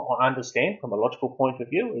understand from a logical point of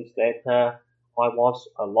view is that I was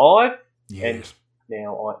alive and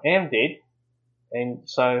now I am dead, and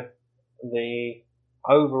so the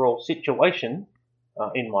overall situation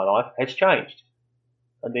in my life has changed,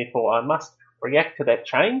 and therefore I must react to that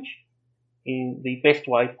change in the best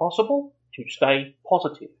way possible to stay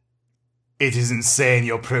positive. It is insane,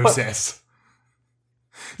 your process.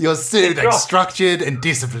 You're so structured and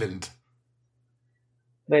disciplined.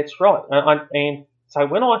 That's right. And so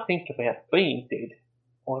when I think about being dead,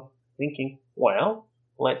 I'm thinking, well,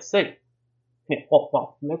 let's see.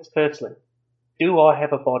 Now, let's firstly, do I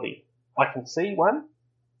have a body? I can see one.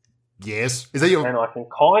 Yes. Is that your? And I can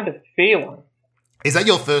kind of feel one. Is that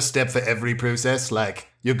your first step for every process? Like,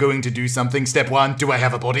 you're going to do something. Step one, do I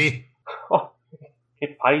have a body? Oh,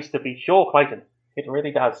 it pays to be sure, Clayton. It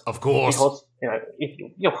really does. Of course. Because, if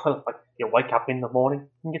you wake up in the morning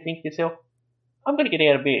and you think to yourself, I'm going to get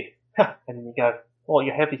out of bed. And then you go,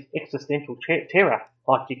 you have this existential terror.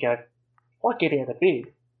 Like you go, if I get out of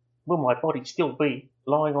bed, will my body still be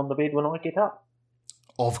lying on the bed when I get up?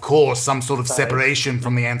 Of course, some sort of separation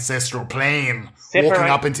from the ancestral plane. Walking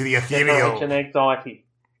up into the ethereal. Separation anxiety.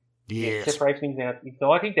 Yes. Separation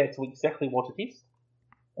anxiety, that's exactly what it is.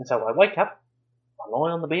 And so I wake up, I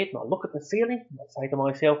lie on the bed and I look at the ceiling and I say to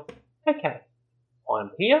myself, okay,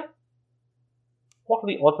 I'm here. What are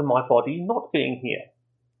the odds of my body not being here?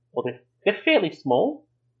 Well, they're fairly small.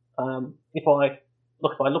 If I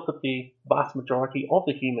look at the vast majority of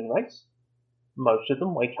the human race, most of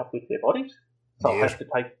them wake up with their bodies. So I have to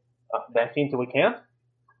take that into account.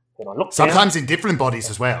 Then I look sometimes in different bodies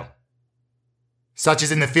as well. Such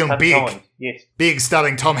as in the film Big. Sometimes, yes. Big,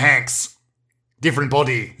 starring Tom Hanks. Different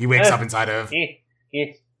body he wakes Yeah. up inside of. Yeah,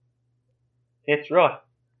 yes. That's right.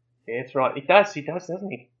 That's right. He does,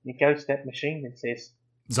 doesn't he? He goes to that machine and says,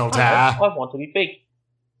 Zoltar. I want to be big.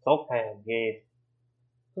 Zoltan, yes.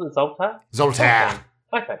 Was it Zoltar? Zoltar.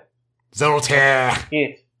 Okay. Zoltar.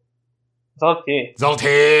 Yes. Zoltar.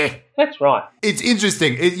 Zoltar. That's right. It's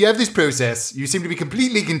interesting. You have this process. You seem to be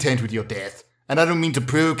completely content with your death. And I don't mean to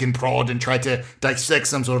poke and prod and try to dissect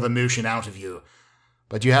some sort of emotion out of you.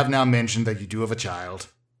 But you have now mentioned that you do have a child.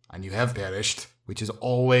 And you have perished, which is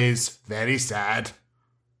always very sad.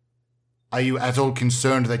 Are you at all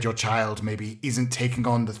concerned that your child maybe isn't taking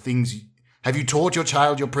on the things... Have you taught your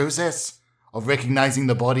child your process of recognizing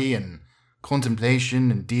the body and contemplation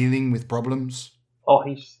and dealing with problems? Oh,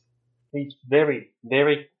 he's very,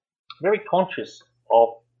 very, very conscious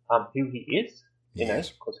of who he is, you know, Yes.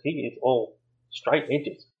 because he is all straight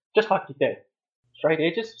edges, just like your dad. Straight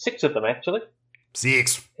edges, 6 of them actually,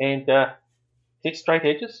 6. and 6 straight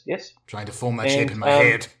edges, yes. Trying to form my And, shape in my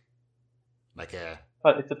head. Like a...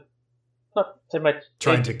 But it's not so much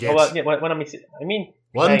Trying to edges. get- Oh, well, yeah, when I miss it, I mean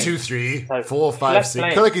 1, plane. 2, 3, So, 4, 5, flat 6. I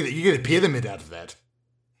plane. feel like you get a pyramid out of that.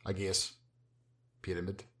 I guess.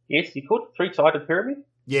 Pyramid. Yes, you could 3-sided pyramid.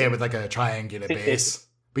 Yeah, with like a triangular 6 base. edges.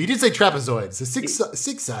 But you did say trapezoid, so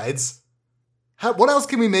 6 sides. What else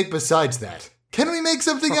can we make besides that? Can we make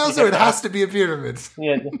something else, or it has to be a pyramid?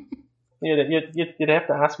 Yeah, you'd have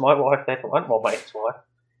to ask my wife that one. Well, my ex-wife,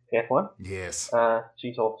 that one. Yes.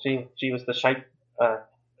 She was the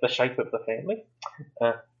shape of the family.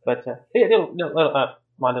 But yeah,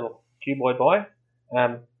 my little cue boy boy.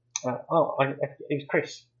 It was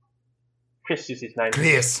Chris. Chris is his name.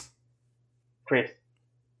 Chris. Chris.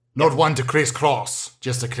 Not one to crisscross,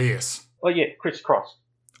 just a Chris. Oh yeah, Chris Cross.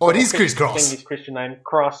 Oh, it is Being crisscross. his Christian name.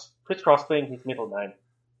 Chris Cross being his middle name.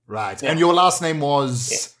 Right. Yeah. And your last name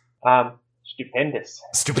was... Stupendous.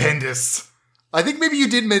 Stupendous. I think maybe you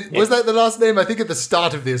did was that the last name? I think at the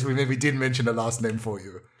start of this we maybe did mention a last name for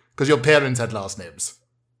you. Because your parents had last names.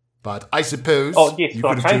 But I suppose you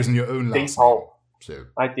could have chosen your own last name. So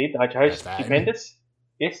I did. I chose That's fine. Stupendous.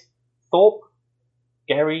 Yes. Thorpe,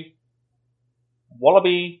 Gary,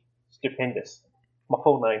 Wallaby, Stupendous. My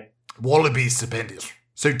full name. Wallaby Stupendous.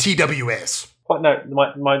 So TWS. But no,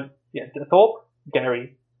 Thorpe,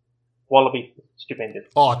 Gary, Wallaby, Stupendous.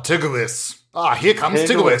 Oh, Tigwis. Ah, here comes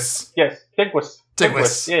Tigwis. Yes, Tigwis.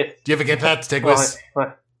 Tigwis. Yes. Do you ever get that, Tigwis?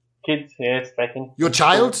 Right. Kids, yes, back in. Your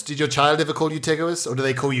child? Did your child ever call you Tigwis? Or do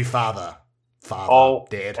they call you father? Father, Oh,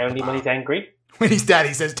 dad, only papa. when he's angry. When his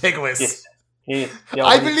daddy says Tigwis. Yes. Yes.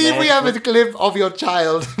 I believe we have a clip of your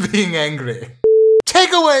child being angry.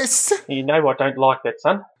 Tigwis! You know I don't like that,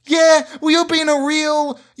 son. Yeah, well, you're being a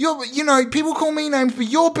real... You know, people call me names, but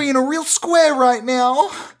you're being a real square right now.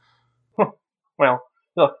 Well,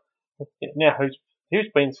 look, now who's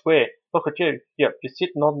been square? Look at you. You're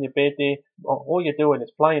sitting on your bed there. All you're doing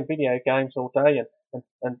is playing video games all day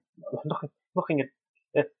and looking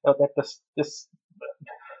at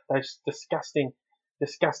those disgusting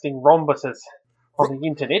rhombuses on the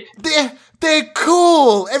internet. They're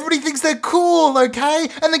cool. Everybody thinks they're cool, okay?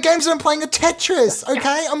 And the games that I'm playing are Tetris,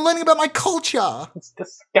 okay? I'm learning about my culture. It's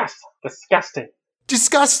disgusting.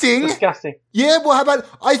 Disgusting? Disgusting. Yeah, well, how about...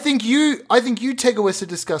 I think you Tegawis are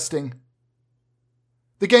disgusting.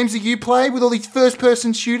 The games that you play with all these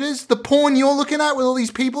first-person shooters, the porn you're looking at with all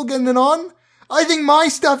these people getting it on, I think my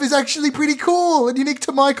stuff is actually pretty cool and unique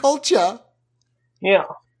to my culture. Yeah.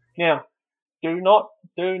 Now, do not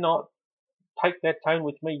take that tone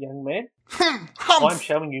with me, young man. I'm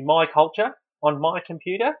showing you my culture on my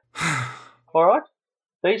computer. All right?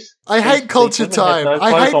 I hate culture these women have time. no I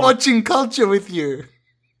clothes hate on. watching culture with you.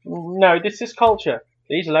 No, this is culture.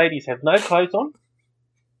 These ladies have no clothes on,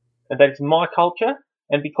 and that is my culture.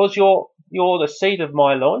 And because you're the seed of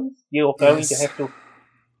my loins, you're going to have to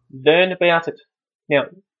learn about it. Now,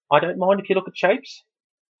 I don't mind if you look at shapes.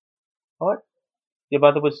 Right? Your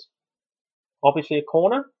mother was obviously a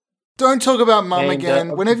corner. Don't talk about mum And,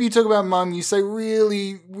 again. Whenever you talk about mum, you say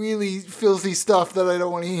really, really filthy stuff that I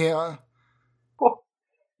don't want to hear. Well,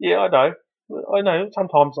 yeah, I know.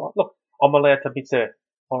 Sometimes, look, I'm allowed to miss her.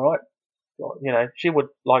 All right? You know, she would,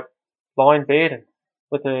 like, lie in bed and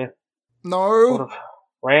with her sort No. of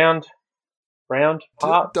round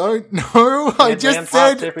part. Don't. No. I just round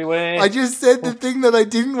parts said... everywhere. I just said the thing that I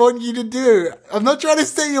didn't want you to do. I'm not trying to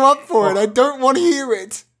set you up for it. I don't want to hear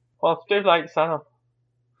it. Well, it's too late, son.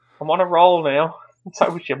 I'm on a roll now.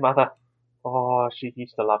 So was your mother. Oh, she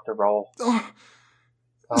used to love to roll. Oh,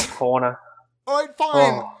 Corner. all right,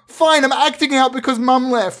 fine. Oh. Fine, I'm acting out because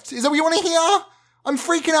mum left. Is that what you want to hear? I'm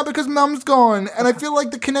freaking out because Mum's gone, and I feel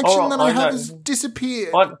like the connection that I have know. has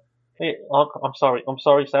disappeared. I'm sorry,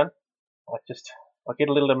 son. I get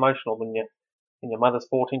a little emotional when your mother's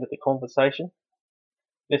brought into the conversation.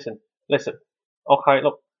 Listen. Okay,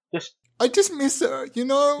 look, I just miss her, you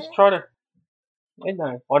know? just try to. I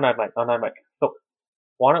know, mate. Look,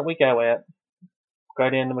 why don't we go out, go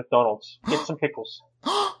down to McDonald's, get some pickles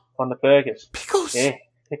on the burgers. Pickles? Yeah,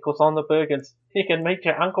 pickles on the burgers. You can meet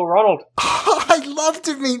your Uncle Ronald. I'd love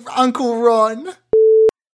to meet Uncle Ron.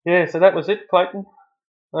 Yeah, so that was it, Clayton.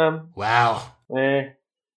 Wow. Yeah,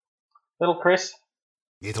 little Chris.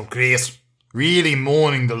 Little Grace. Really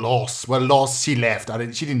mourning the loss. Well, she left.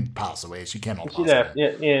 She didn't pass away. She cannot pass She away. left.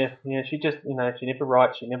 Yeah. She just, she never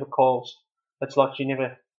writes. She never calls. It's like she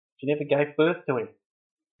never gave birth to him.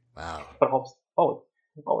 Wow. But I was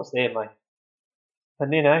there, mate.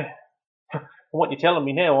 And from what you're telling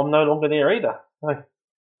me now, I'm no longer there either. So,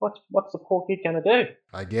 what's the poor kid going to do?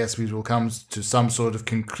 I guess we will come to some sort of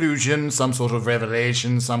conclusion, some sort of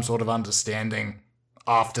revelation, some sort of understanding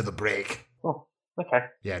after the break. Oh, okay.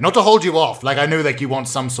 Yeah, not to hold you off. Like, I know that you want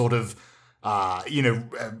some sort of,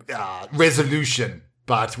 resolution,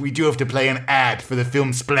 but we do have to play an ad for the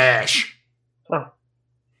film Splash.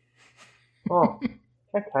 Oh,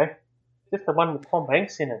 okay. Just the one with Tom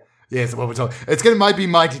Hanks in it. Yes, what we're talking. Might be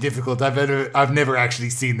mighty difficult. I've never actually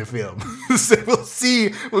seen the film, so we'll see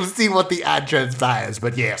what the ad transpires.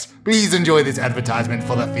 But yes, please enjoy this advertisement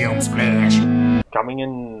for the film Splash. Coming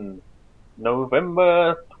in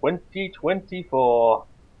November 2024,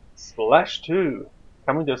 Splash 2,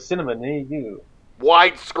 coming to a cinema near you.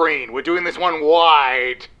 Widescreen. We're doing this one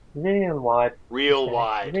wide. Real wide. Real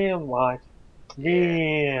wide. Real wide.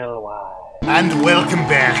 Real wide. And welcome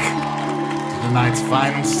back to tonight's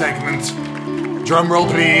final segment. Drum roll,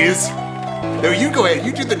 please. No, you go ahead.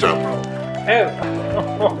 You do the drum roll.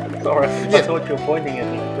 Oh, sorry. Yeah. I thought you were pointing at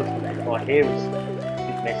me because my hair was a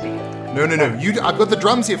bit messy. No. I've got the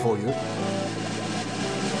drums here for you.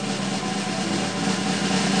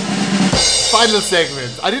 Final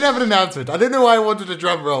segment. I didn't have an announcement. I don't know why I wanted a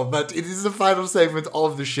drum roll, but it is the final segment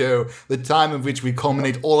of the show, the time in which we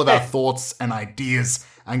culminate all of our thoughts and ideas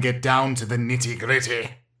and get down to the nitty-gritty.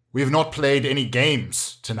 We have not played any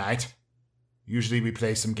games tonight. Usually we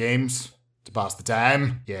play some games to pass the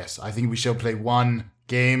time. Yes, I think we shall play one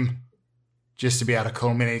game just to be able to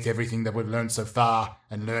culminate everything that we've learned so far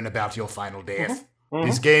and learn about your final death. Mm-hmm.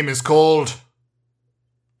 This game is called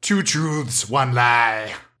Two Truths, One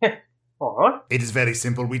Lie. Alright. It is very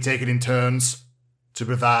simple. We take it in turns to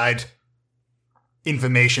provide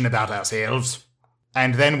information about ourselves.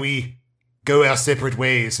 And then we go our separate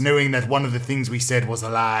ways, knowing that one of the things we said was a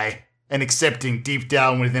lie, and accepting deep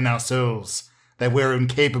down within our souls that we're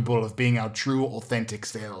incapable of being our true, authentic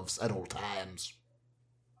selves at all times.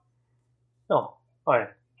 Oh, well,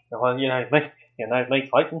 you know me,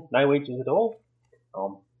 Clayton, no edges at all.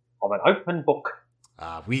 I'm an open book.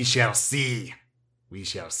 We shall see. We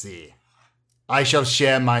shall see. I shall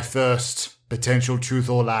share my first potential truth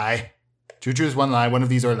or lie. Two truths, one lie. One of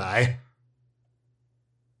these are a lie.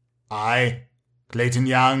 I, Clayton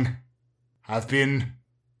Young, have been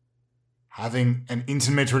having an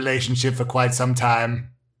intimate relationship for quite some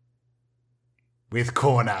time with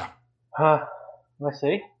Corner. I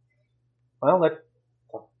see. Well,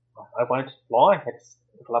 I won't lie. It's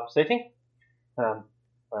a little upsetting. But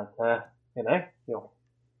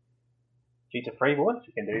she's a free woman.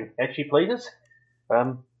 She can do as she pleases.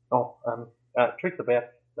 Truth about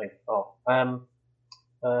me.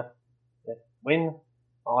 When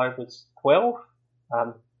I was 12,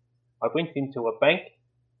 I went into a bank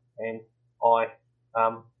and I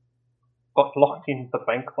got locked in the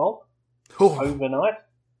bank vault overnight.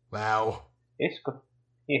 Wow. Yes.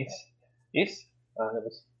 It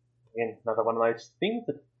was again another one of those things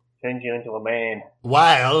that turns you into a man.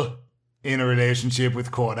 While in a relationship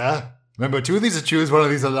with Corner. Remember, two of these are truths, one of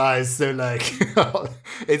these are lies, so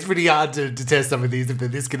it's pretty hard to test some of these if they're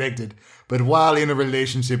disconnected. But while in a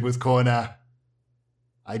relationship with Corner,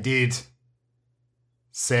 I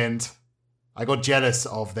got jealous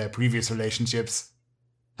of their previous relationships,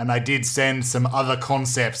 and I did send some other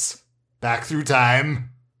concepts back through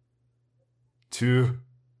time to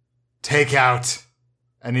take out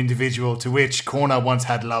an individual to which Corner once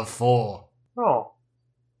had love for. Oh,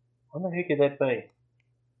 what the heck could that be?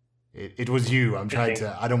 It was you. I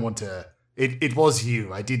don't want to... It was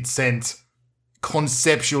you. I did send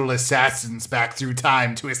conceptual assassins back through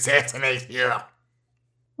time to assassinate you.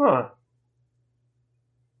 Huh.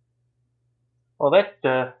 Well, that's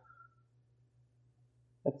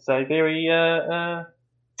a very,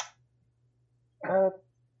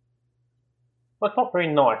 Well, it's not very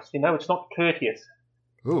nice, it's not courteous.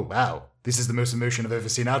 Oh, wow. This is the most emotion I've ever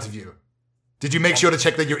seen out of you. Did you make sure to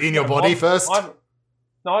check that you're in your body first? I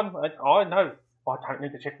don't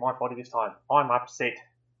need to check my body this time. I'm upset.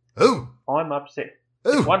 Oh. I'm upset.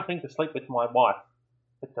 Oh. It's one thing to sleep with my wife,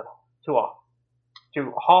 but to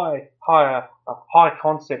high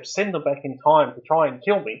concepts, send them back in time to try and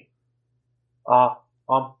kill me.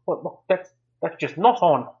 That's just not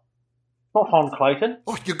on, Clayton.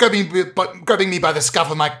 Oh, you're grabbing me by the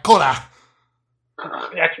scruff of my collar.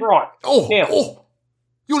 That's right. Oh,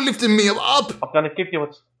 you're lifting me up. I'm going to give you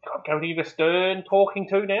a stern talking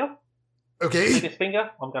to now. Okay. See this finger?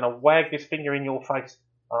 I'm going to wag this finger in your face,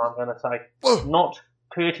 and I'm going to say, not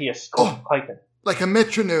courteous, Clayton. Like a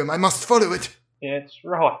metronome, I must follow it. That's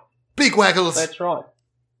right. Big waggles. That's right.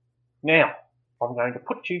 Now, I'm going to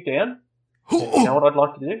put you down. You know what I'd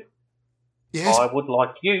like to do? Yes? I would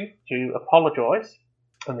like you to apologise,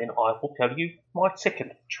 and then I will tell you my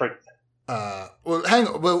second truth. Well, hang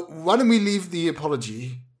on. Well, why don't we leave the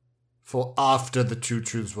apology for after the two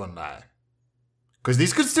truths, one lie? Because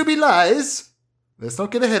these could still be lies. Let's not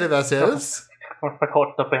get ahead of ourselves. I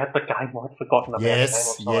forgot about the game. I'd forgotten about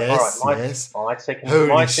yes, the game. Yes, All right, yes. My second, Holy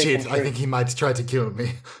my shit, second I think he might try to kill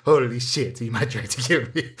me. Holy shit, he might try to kill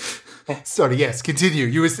me. Sorry, yes, continue.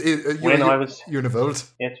 You're in a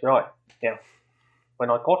vault. That's right. Now, when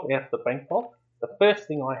I got out of the bank vault, the first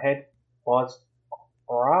thing I had was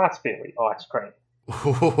raspberry ice cream.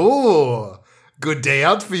 Oh, good day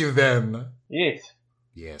out for you then. Yes.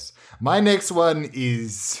 Yes. My next one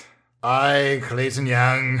is I, Clayton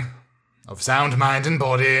Young, of sound mind and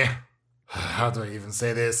body. How do I even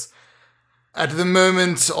say this? At the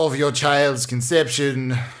moment of your child's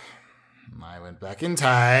conception, I went back in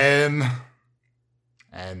time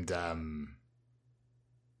and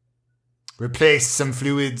replaced some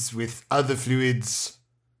fluids with other fluids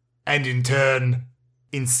and in turn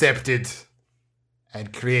incepted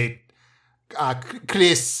and create...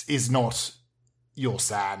 Chris is not your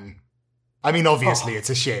son. I mean, obviously it's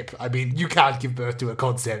a ship. I mean, you can't give birth to a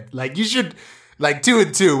concept. Like, you should... Like, 2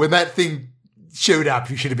 and 2, when that thing showed up,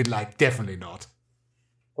 you should have been like, definitely not.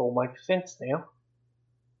 It all makes sense now.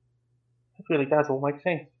 It really does all make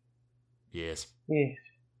sense. Yes. Yes.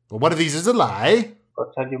 Well, one of these is a lie.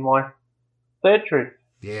 I'll tell you my third truth.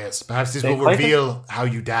 Yes, perhaps this Hey, will Clayton? reveal how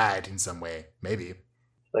you died in some way. Maybe.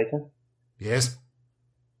 Clayton, Yes?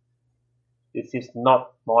 this is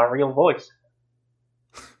not my real voice.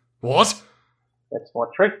 What? That's my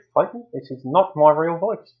truth, Clayton. This is not my real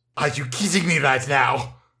voice. Are you kidding me right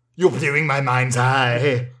now? You're blowing my mind's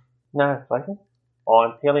eye. No, Clayton.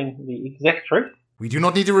 I'm telling the exact truth. We do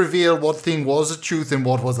not need to reveal what thing was a truth and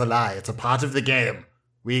what was a lie. It's a part of the game.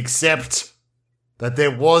 We accept that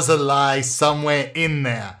there was a lie somewhere in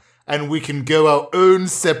there, and we can go our own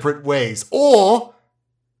separate ways. Or,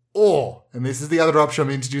 and this is the other option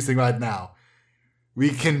I'm introducing right now,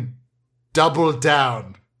 we can double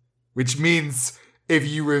down, which means if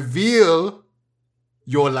you reveal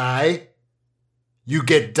your lie, you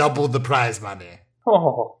get double the prize money.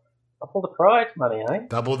 Oh, double the prize money, eh?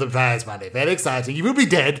 Double the prize money. Very exciting. You will be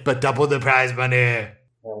dead, but double the prize money.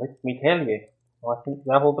 Now, let me tell you, I think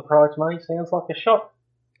double the prize money sounds like a shot.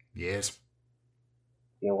 Yes.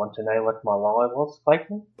 You want to know what my lie was,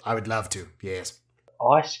 Clayton? I would love to, yes.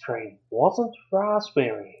 Ice cream wasn't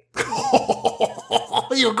raspberry.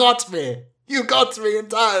 You got me. You got me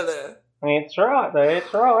entirely. That's right,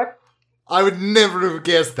 that's right. I would never have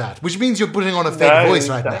guessed that, which means you're putting on a fake voice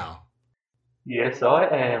right don't. now. Yes, I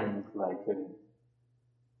am, Clayton.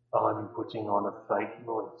 I'm putting on a fake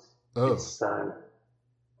voice. Oh. It's so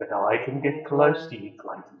that I can get close to you,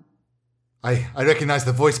 Clayton. I recognize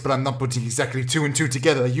the voice, but I'm not putting exactly 2 and 2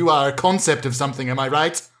 together. You are a concept of something, am I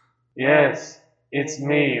right? Yes, it's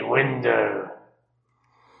me, Window.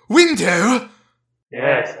 Window?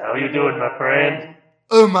 Yes, how you doing, my friend?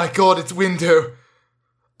 Oh my god, it's Window.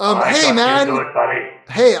 Hey man. Good, buddy.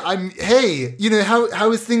 Hey, you know,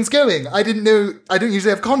 how is things going? I didn't know, I don't usually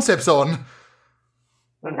have concepts on.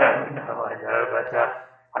 No, I know, but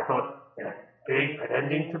I thought, big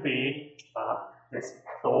pretending to be this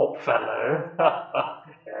Thorpe fellow.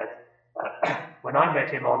 Yes. When I met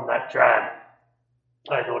him on that tram,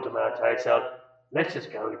 I thought to myself, let's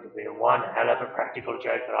just go into be one hell of a practical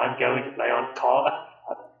joke that I'm going to play on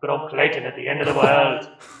good old Clayton at the end of the world.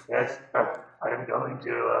 Yes, I'm going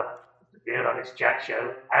to appear on his chat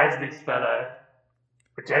show as this fellow,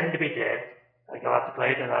 pretend to be dead. I go up to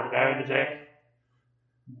Clayton and I'm going to say,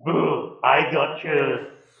 boo, I got you.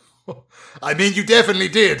 I mean, you definitely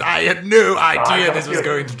did. I had no idea this was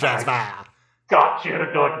going to transpire. Got you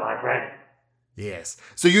good, my friend. Yes.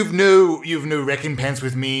 So you've no recompense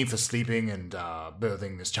with me for sleeping and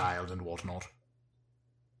birthing this child and whatnot?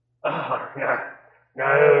 Oh,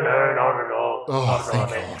 no, not at all. Oh, not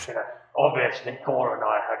thank at all. God. Obviously, Cora and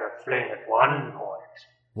I had a fling at one point.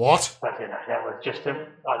 What? But, that was just a...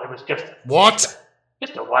 What?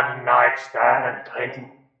 Just a one-night stand,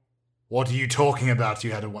 Clayton. What are you talking about?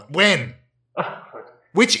 You had a one... When?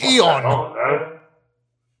 Which Not eon? that long ago.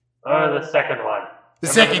 Oh, the second one. The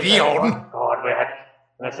Remember second eon? God, we had...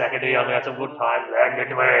 In the second eon, we had some good times then,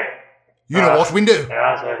 didn't we? You know what, Window?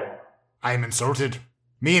 Yeah, I said... I am insulted.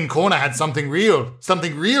 Me and Corner had something real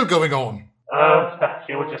going on. Oh,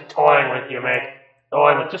 she was just toying with you, mate.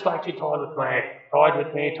 Toying with, just like she toyed with me. Toyed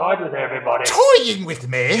with me, toyed with everybody. Toying with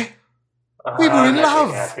me? We were in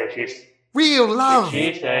love. Real love.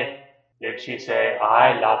 Did she say,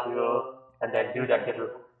 I love you, and then do that little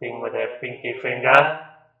thing with her pinky finger?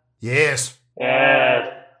 Yes.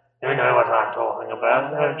 Yes. You know what I'm talking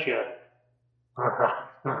about, don't you?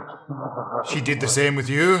 She did the same with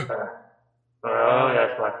you? Oh,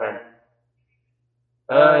 yes, my friend.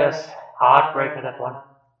 Oh, yes. Heartbreaker, that one.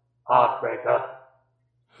 Heartbreaker.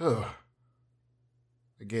 Oh.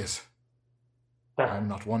 I guess I'm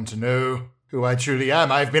not one to know who I truly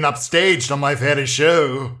am. I've been upstaged on my very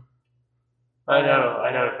show. I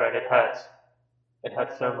know, Fred. It hurts. It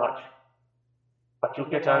hurts so much. But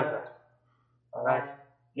you'll get over it. Alright?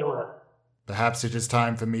 You will. Perhaps it is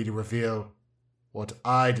time for me to reveal what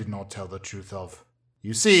I did not tell the truth of.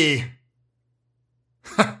 You see,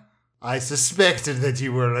 I suspected that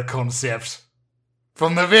you were a concept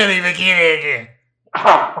from the very beginning.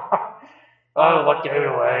 Oh, what gave it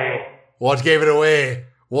away? What gave it away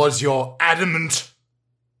was your adamant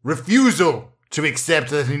refusal to accept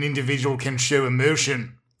that an individual can show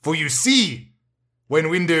emotion. For you see, when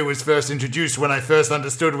Window was first introduced, when I first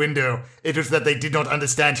understood Window, it was that they did not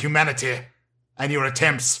understand humanity, and your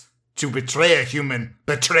attempts to betray a human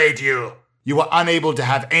betrayed you. You were unable to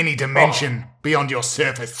have any dimension beyond your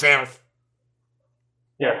surface self.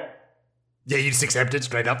 Yeah. Yeah, you just accepted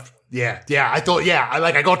straight up. Yeah, I thought,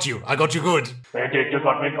 I got you. I got you good. You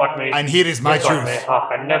got me. And here is my truth.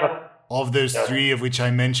 I never... Of those three of which I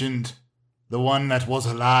mentioned, the one that was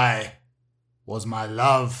a lie was my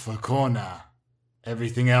love for Corner.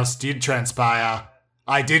 Everything else did transpire.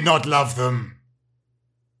 I did not love them.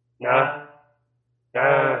 No,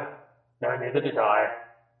 neither did I.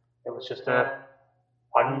 It was just a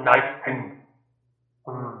one-night thing.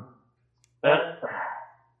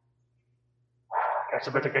 Guess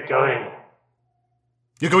I better get going.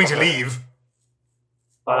 You're going to leave?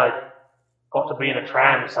 Well, I got to be in a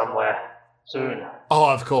tram somewhere soon. Oh,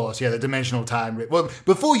 of course, yeah, the dimensional time rip. Well,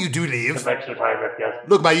 before you do leave... Dimensional time rip, yes.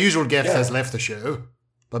 Look, my usual guest has left the show.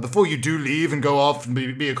 But before you do leave and go off and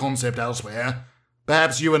be a concept elsewhere,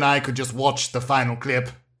 perhaps you and I could just watch the final clip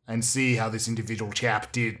and see how this individual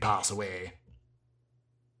chap did pass away.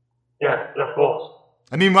 Yeah, of course.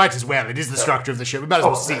 I mean, might as well. It is the structure of the show. We might as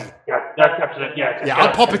well see. Yeah, absolutely. Yeah,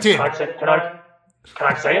 I'll pop it in. Can I say it?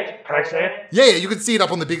 Can I say it? Yeah, you can see it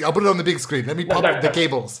up on the big... I'll put it on the big screen. Let me pop the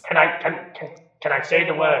cables. Can I say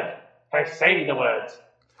the word? Can I say the words?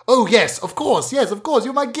 Oh, yes, of course. Yes, of course.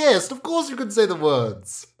 You're my guest. Of course you can say the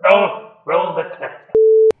words. Roll the clip.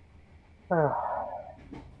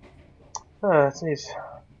 It is.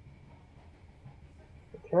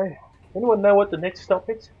 Okay. Anyone know what the next stop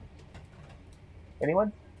is?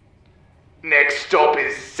 Anyone? Next stop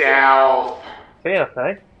is south. South,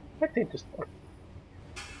 eh? That's interesting.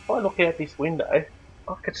 If I look out this window,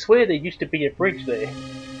 I could swear there used to be a bridge there.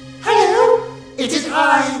 Hello, it is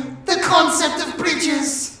I, the concept of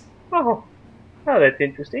bridges. Oh, that's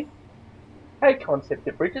interesting. Hey, concept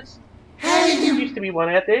of bridges. Hey, There used to be one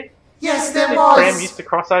out there. Yes, there The was. tram used to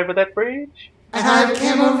cross over that bridge. And I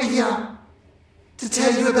came over here to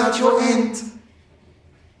tell you about your end.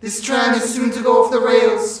 This tram is soon to go off the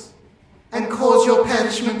rails and cause your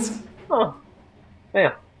perishment. Oh,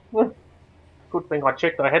 yeah. Well, good thing I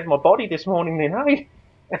checked I had my body this morning then, hey?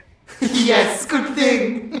 Yes, good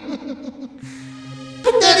thing.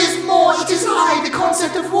 But there is more. It is I, the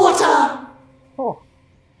concept of water. Oh,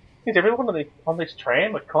 is everyone on this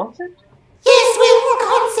tram a concept? Yes, we're all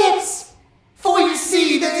concepts. For you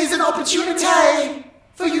see, there is an opportunity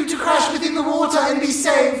for you to crash within the water and be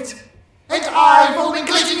saved. And I, following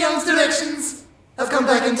Clayton Young's directions, have come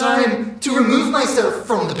back in time to remove myself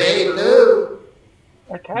from the bay below.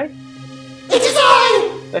 Okay. It is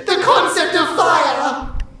I, the concept of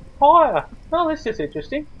fire. Fire. Oh, this is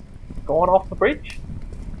interesting. Going off the bridge.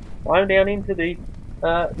 Going down into the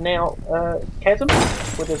chasm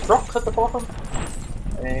with there's rocks at the bottom.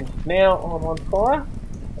 And now I'm on fire.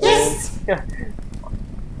 Yes.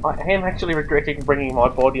 I am actually regretting bringing my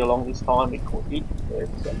body along this time because it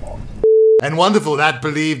hurts a lot. And wonderful, that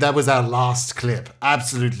was our last clip.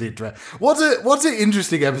 Absolutely. What an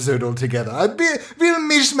interesting episode altogether. A real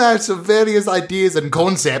mishmash of various ideas and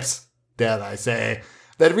concepts, dare I say,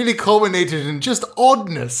 that really culminated in just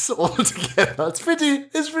oddness altogether. It's pretty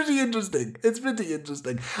interesting. It's pretty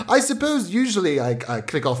interesting. I suppose usually I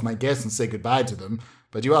click off my guests and say goodbye to them,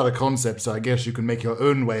 but you are a concept, so I guess you can make your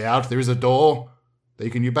own way out. There is a door that you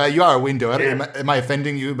can use. You are a window. Yeah. Am I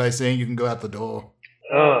offending you by saying you can go out the door?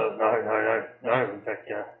 Oh, no. In fact,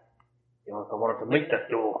 I wanted to meet that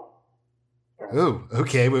door. Oh,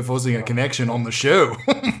 okay, we're forcing a connection on the show.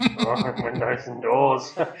 Windows and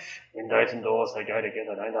doors. Windows and doors, they go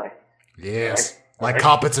together, don't they? Yes, like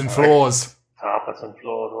carpets and floors. Carpets and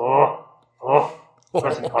floors.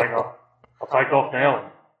 Listen, I'll take off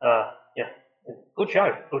now. And, good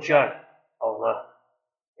show. I'll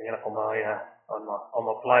bring it up on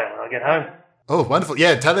my player when I get home. Oh, wonderful.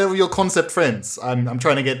 Yeah, tell all your concept friends. I'm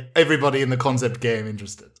trying to get everybody in the concept game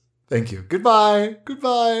interested. Thank you. Goodbye. Good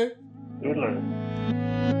luck.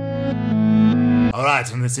 All right,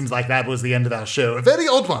 and it seems like that was the end of our show. A very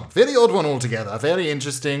odd one altogether. Very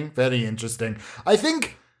interesting. I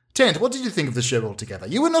think, Tent, what did you think of the show altogether?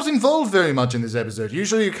 You were not involved very much in this episode.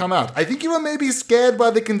 Usually you come out. I think you were maybe scared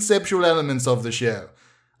by the conceptual elements of the show.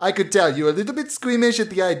 I could tell you were a little bit squeamish at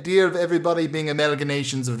the idea of everybody being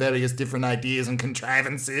amalgamations of various different ideas and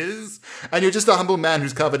contrivances. And you're just a humble man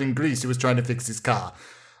who's covered in grease who was trying to fix his car.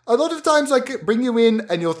 A lot of times I bring you in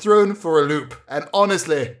and you're thrown for a loop. And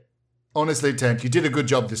honestly, Tent, you did a good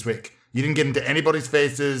job this week. You didn't get into anybody's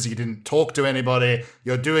faces. You didn't talk to anybody.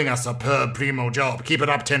 You're doing a superb primo job. Keep it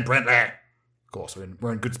up, Tent Brentley. Of course,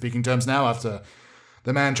 we're in good speaking terms now after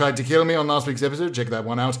the man tried to kill me on last week's episode. Check that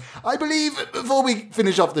one out. I believe, before we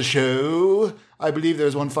finish off the show, I believe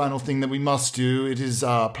there's one final thing that we must do. It is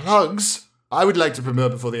plugs. I would like to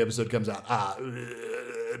promote before the episode comes out.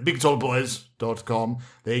 BigTallBoys.com.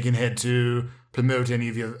 They can head to promote any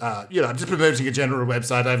of your, just promoting a general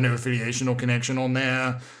website. I have no affiliation or connection on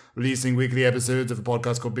there. Releasing weekly episodes of a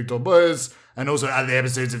podcast called Big Tall Boys, and also other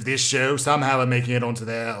episodes of this show. Somehow I'm making it onto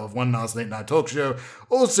there, of One Last Late Night Talk Show.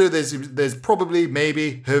 Also, there's probably,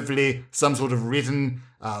 maybe, hopefully, some sort of written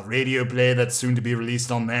radio play that's soon to be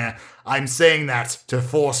released on there. I'm saying that to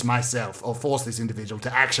force myself, or force this individual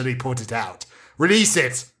to actually put it out. Release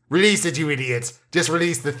it! Release it, you idiot! Just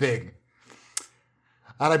release the thing.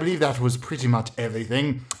 And I believe that was pretty much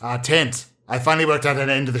everything. Tent, I finally worked out an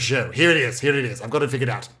end of the show. Here it is. I've got it figured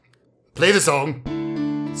out. Play the song.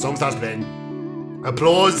 Song starts playing.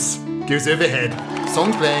 Applause goes overhead.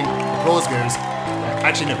 Song's playing. Applause goes.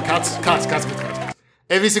 Actually, no. Cut.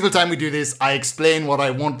 Every single time we do this, I explain what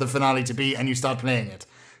I want the finale to be, and you start playing it.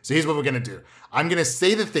 So here's what we're going to do. I'm going to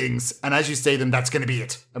say the things, and as you say them, that's going to be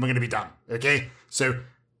it. And we're going to be done. Okay? So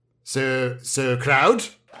crowd.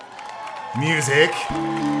 Music.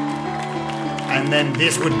 And then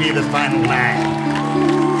this would be the final line.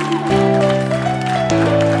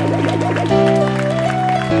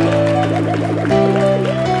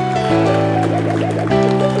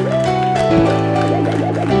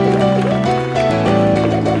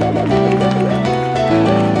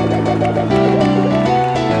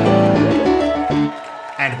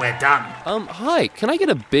 And we're done. Hi, can I get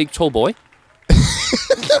a big tall boy?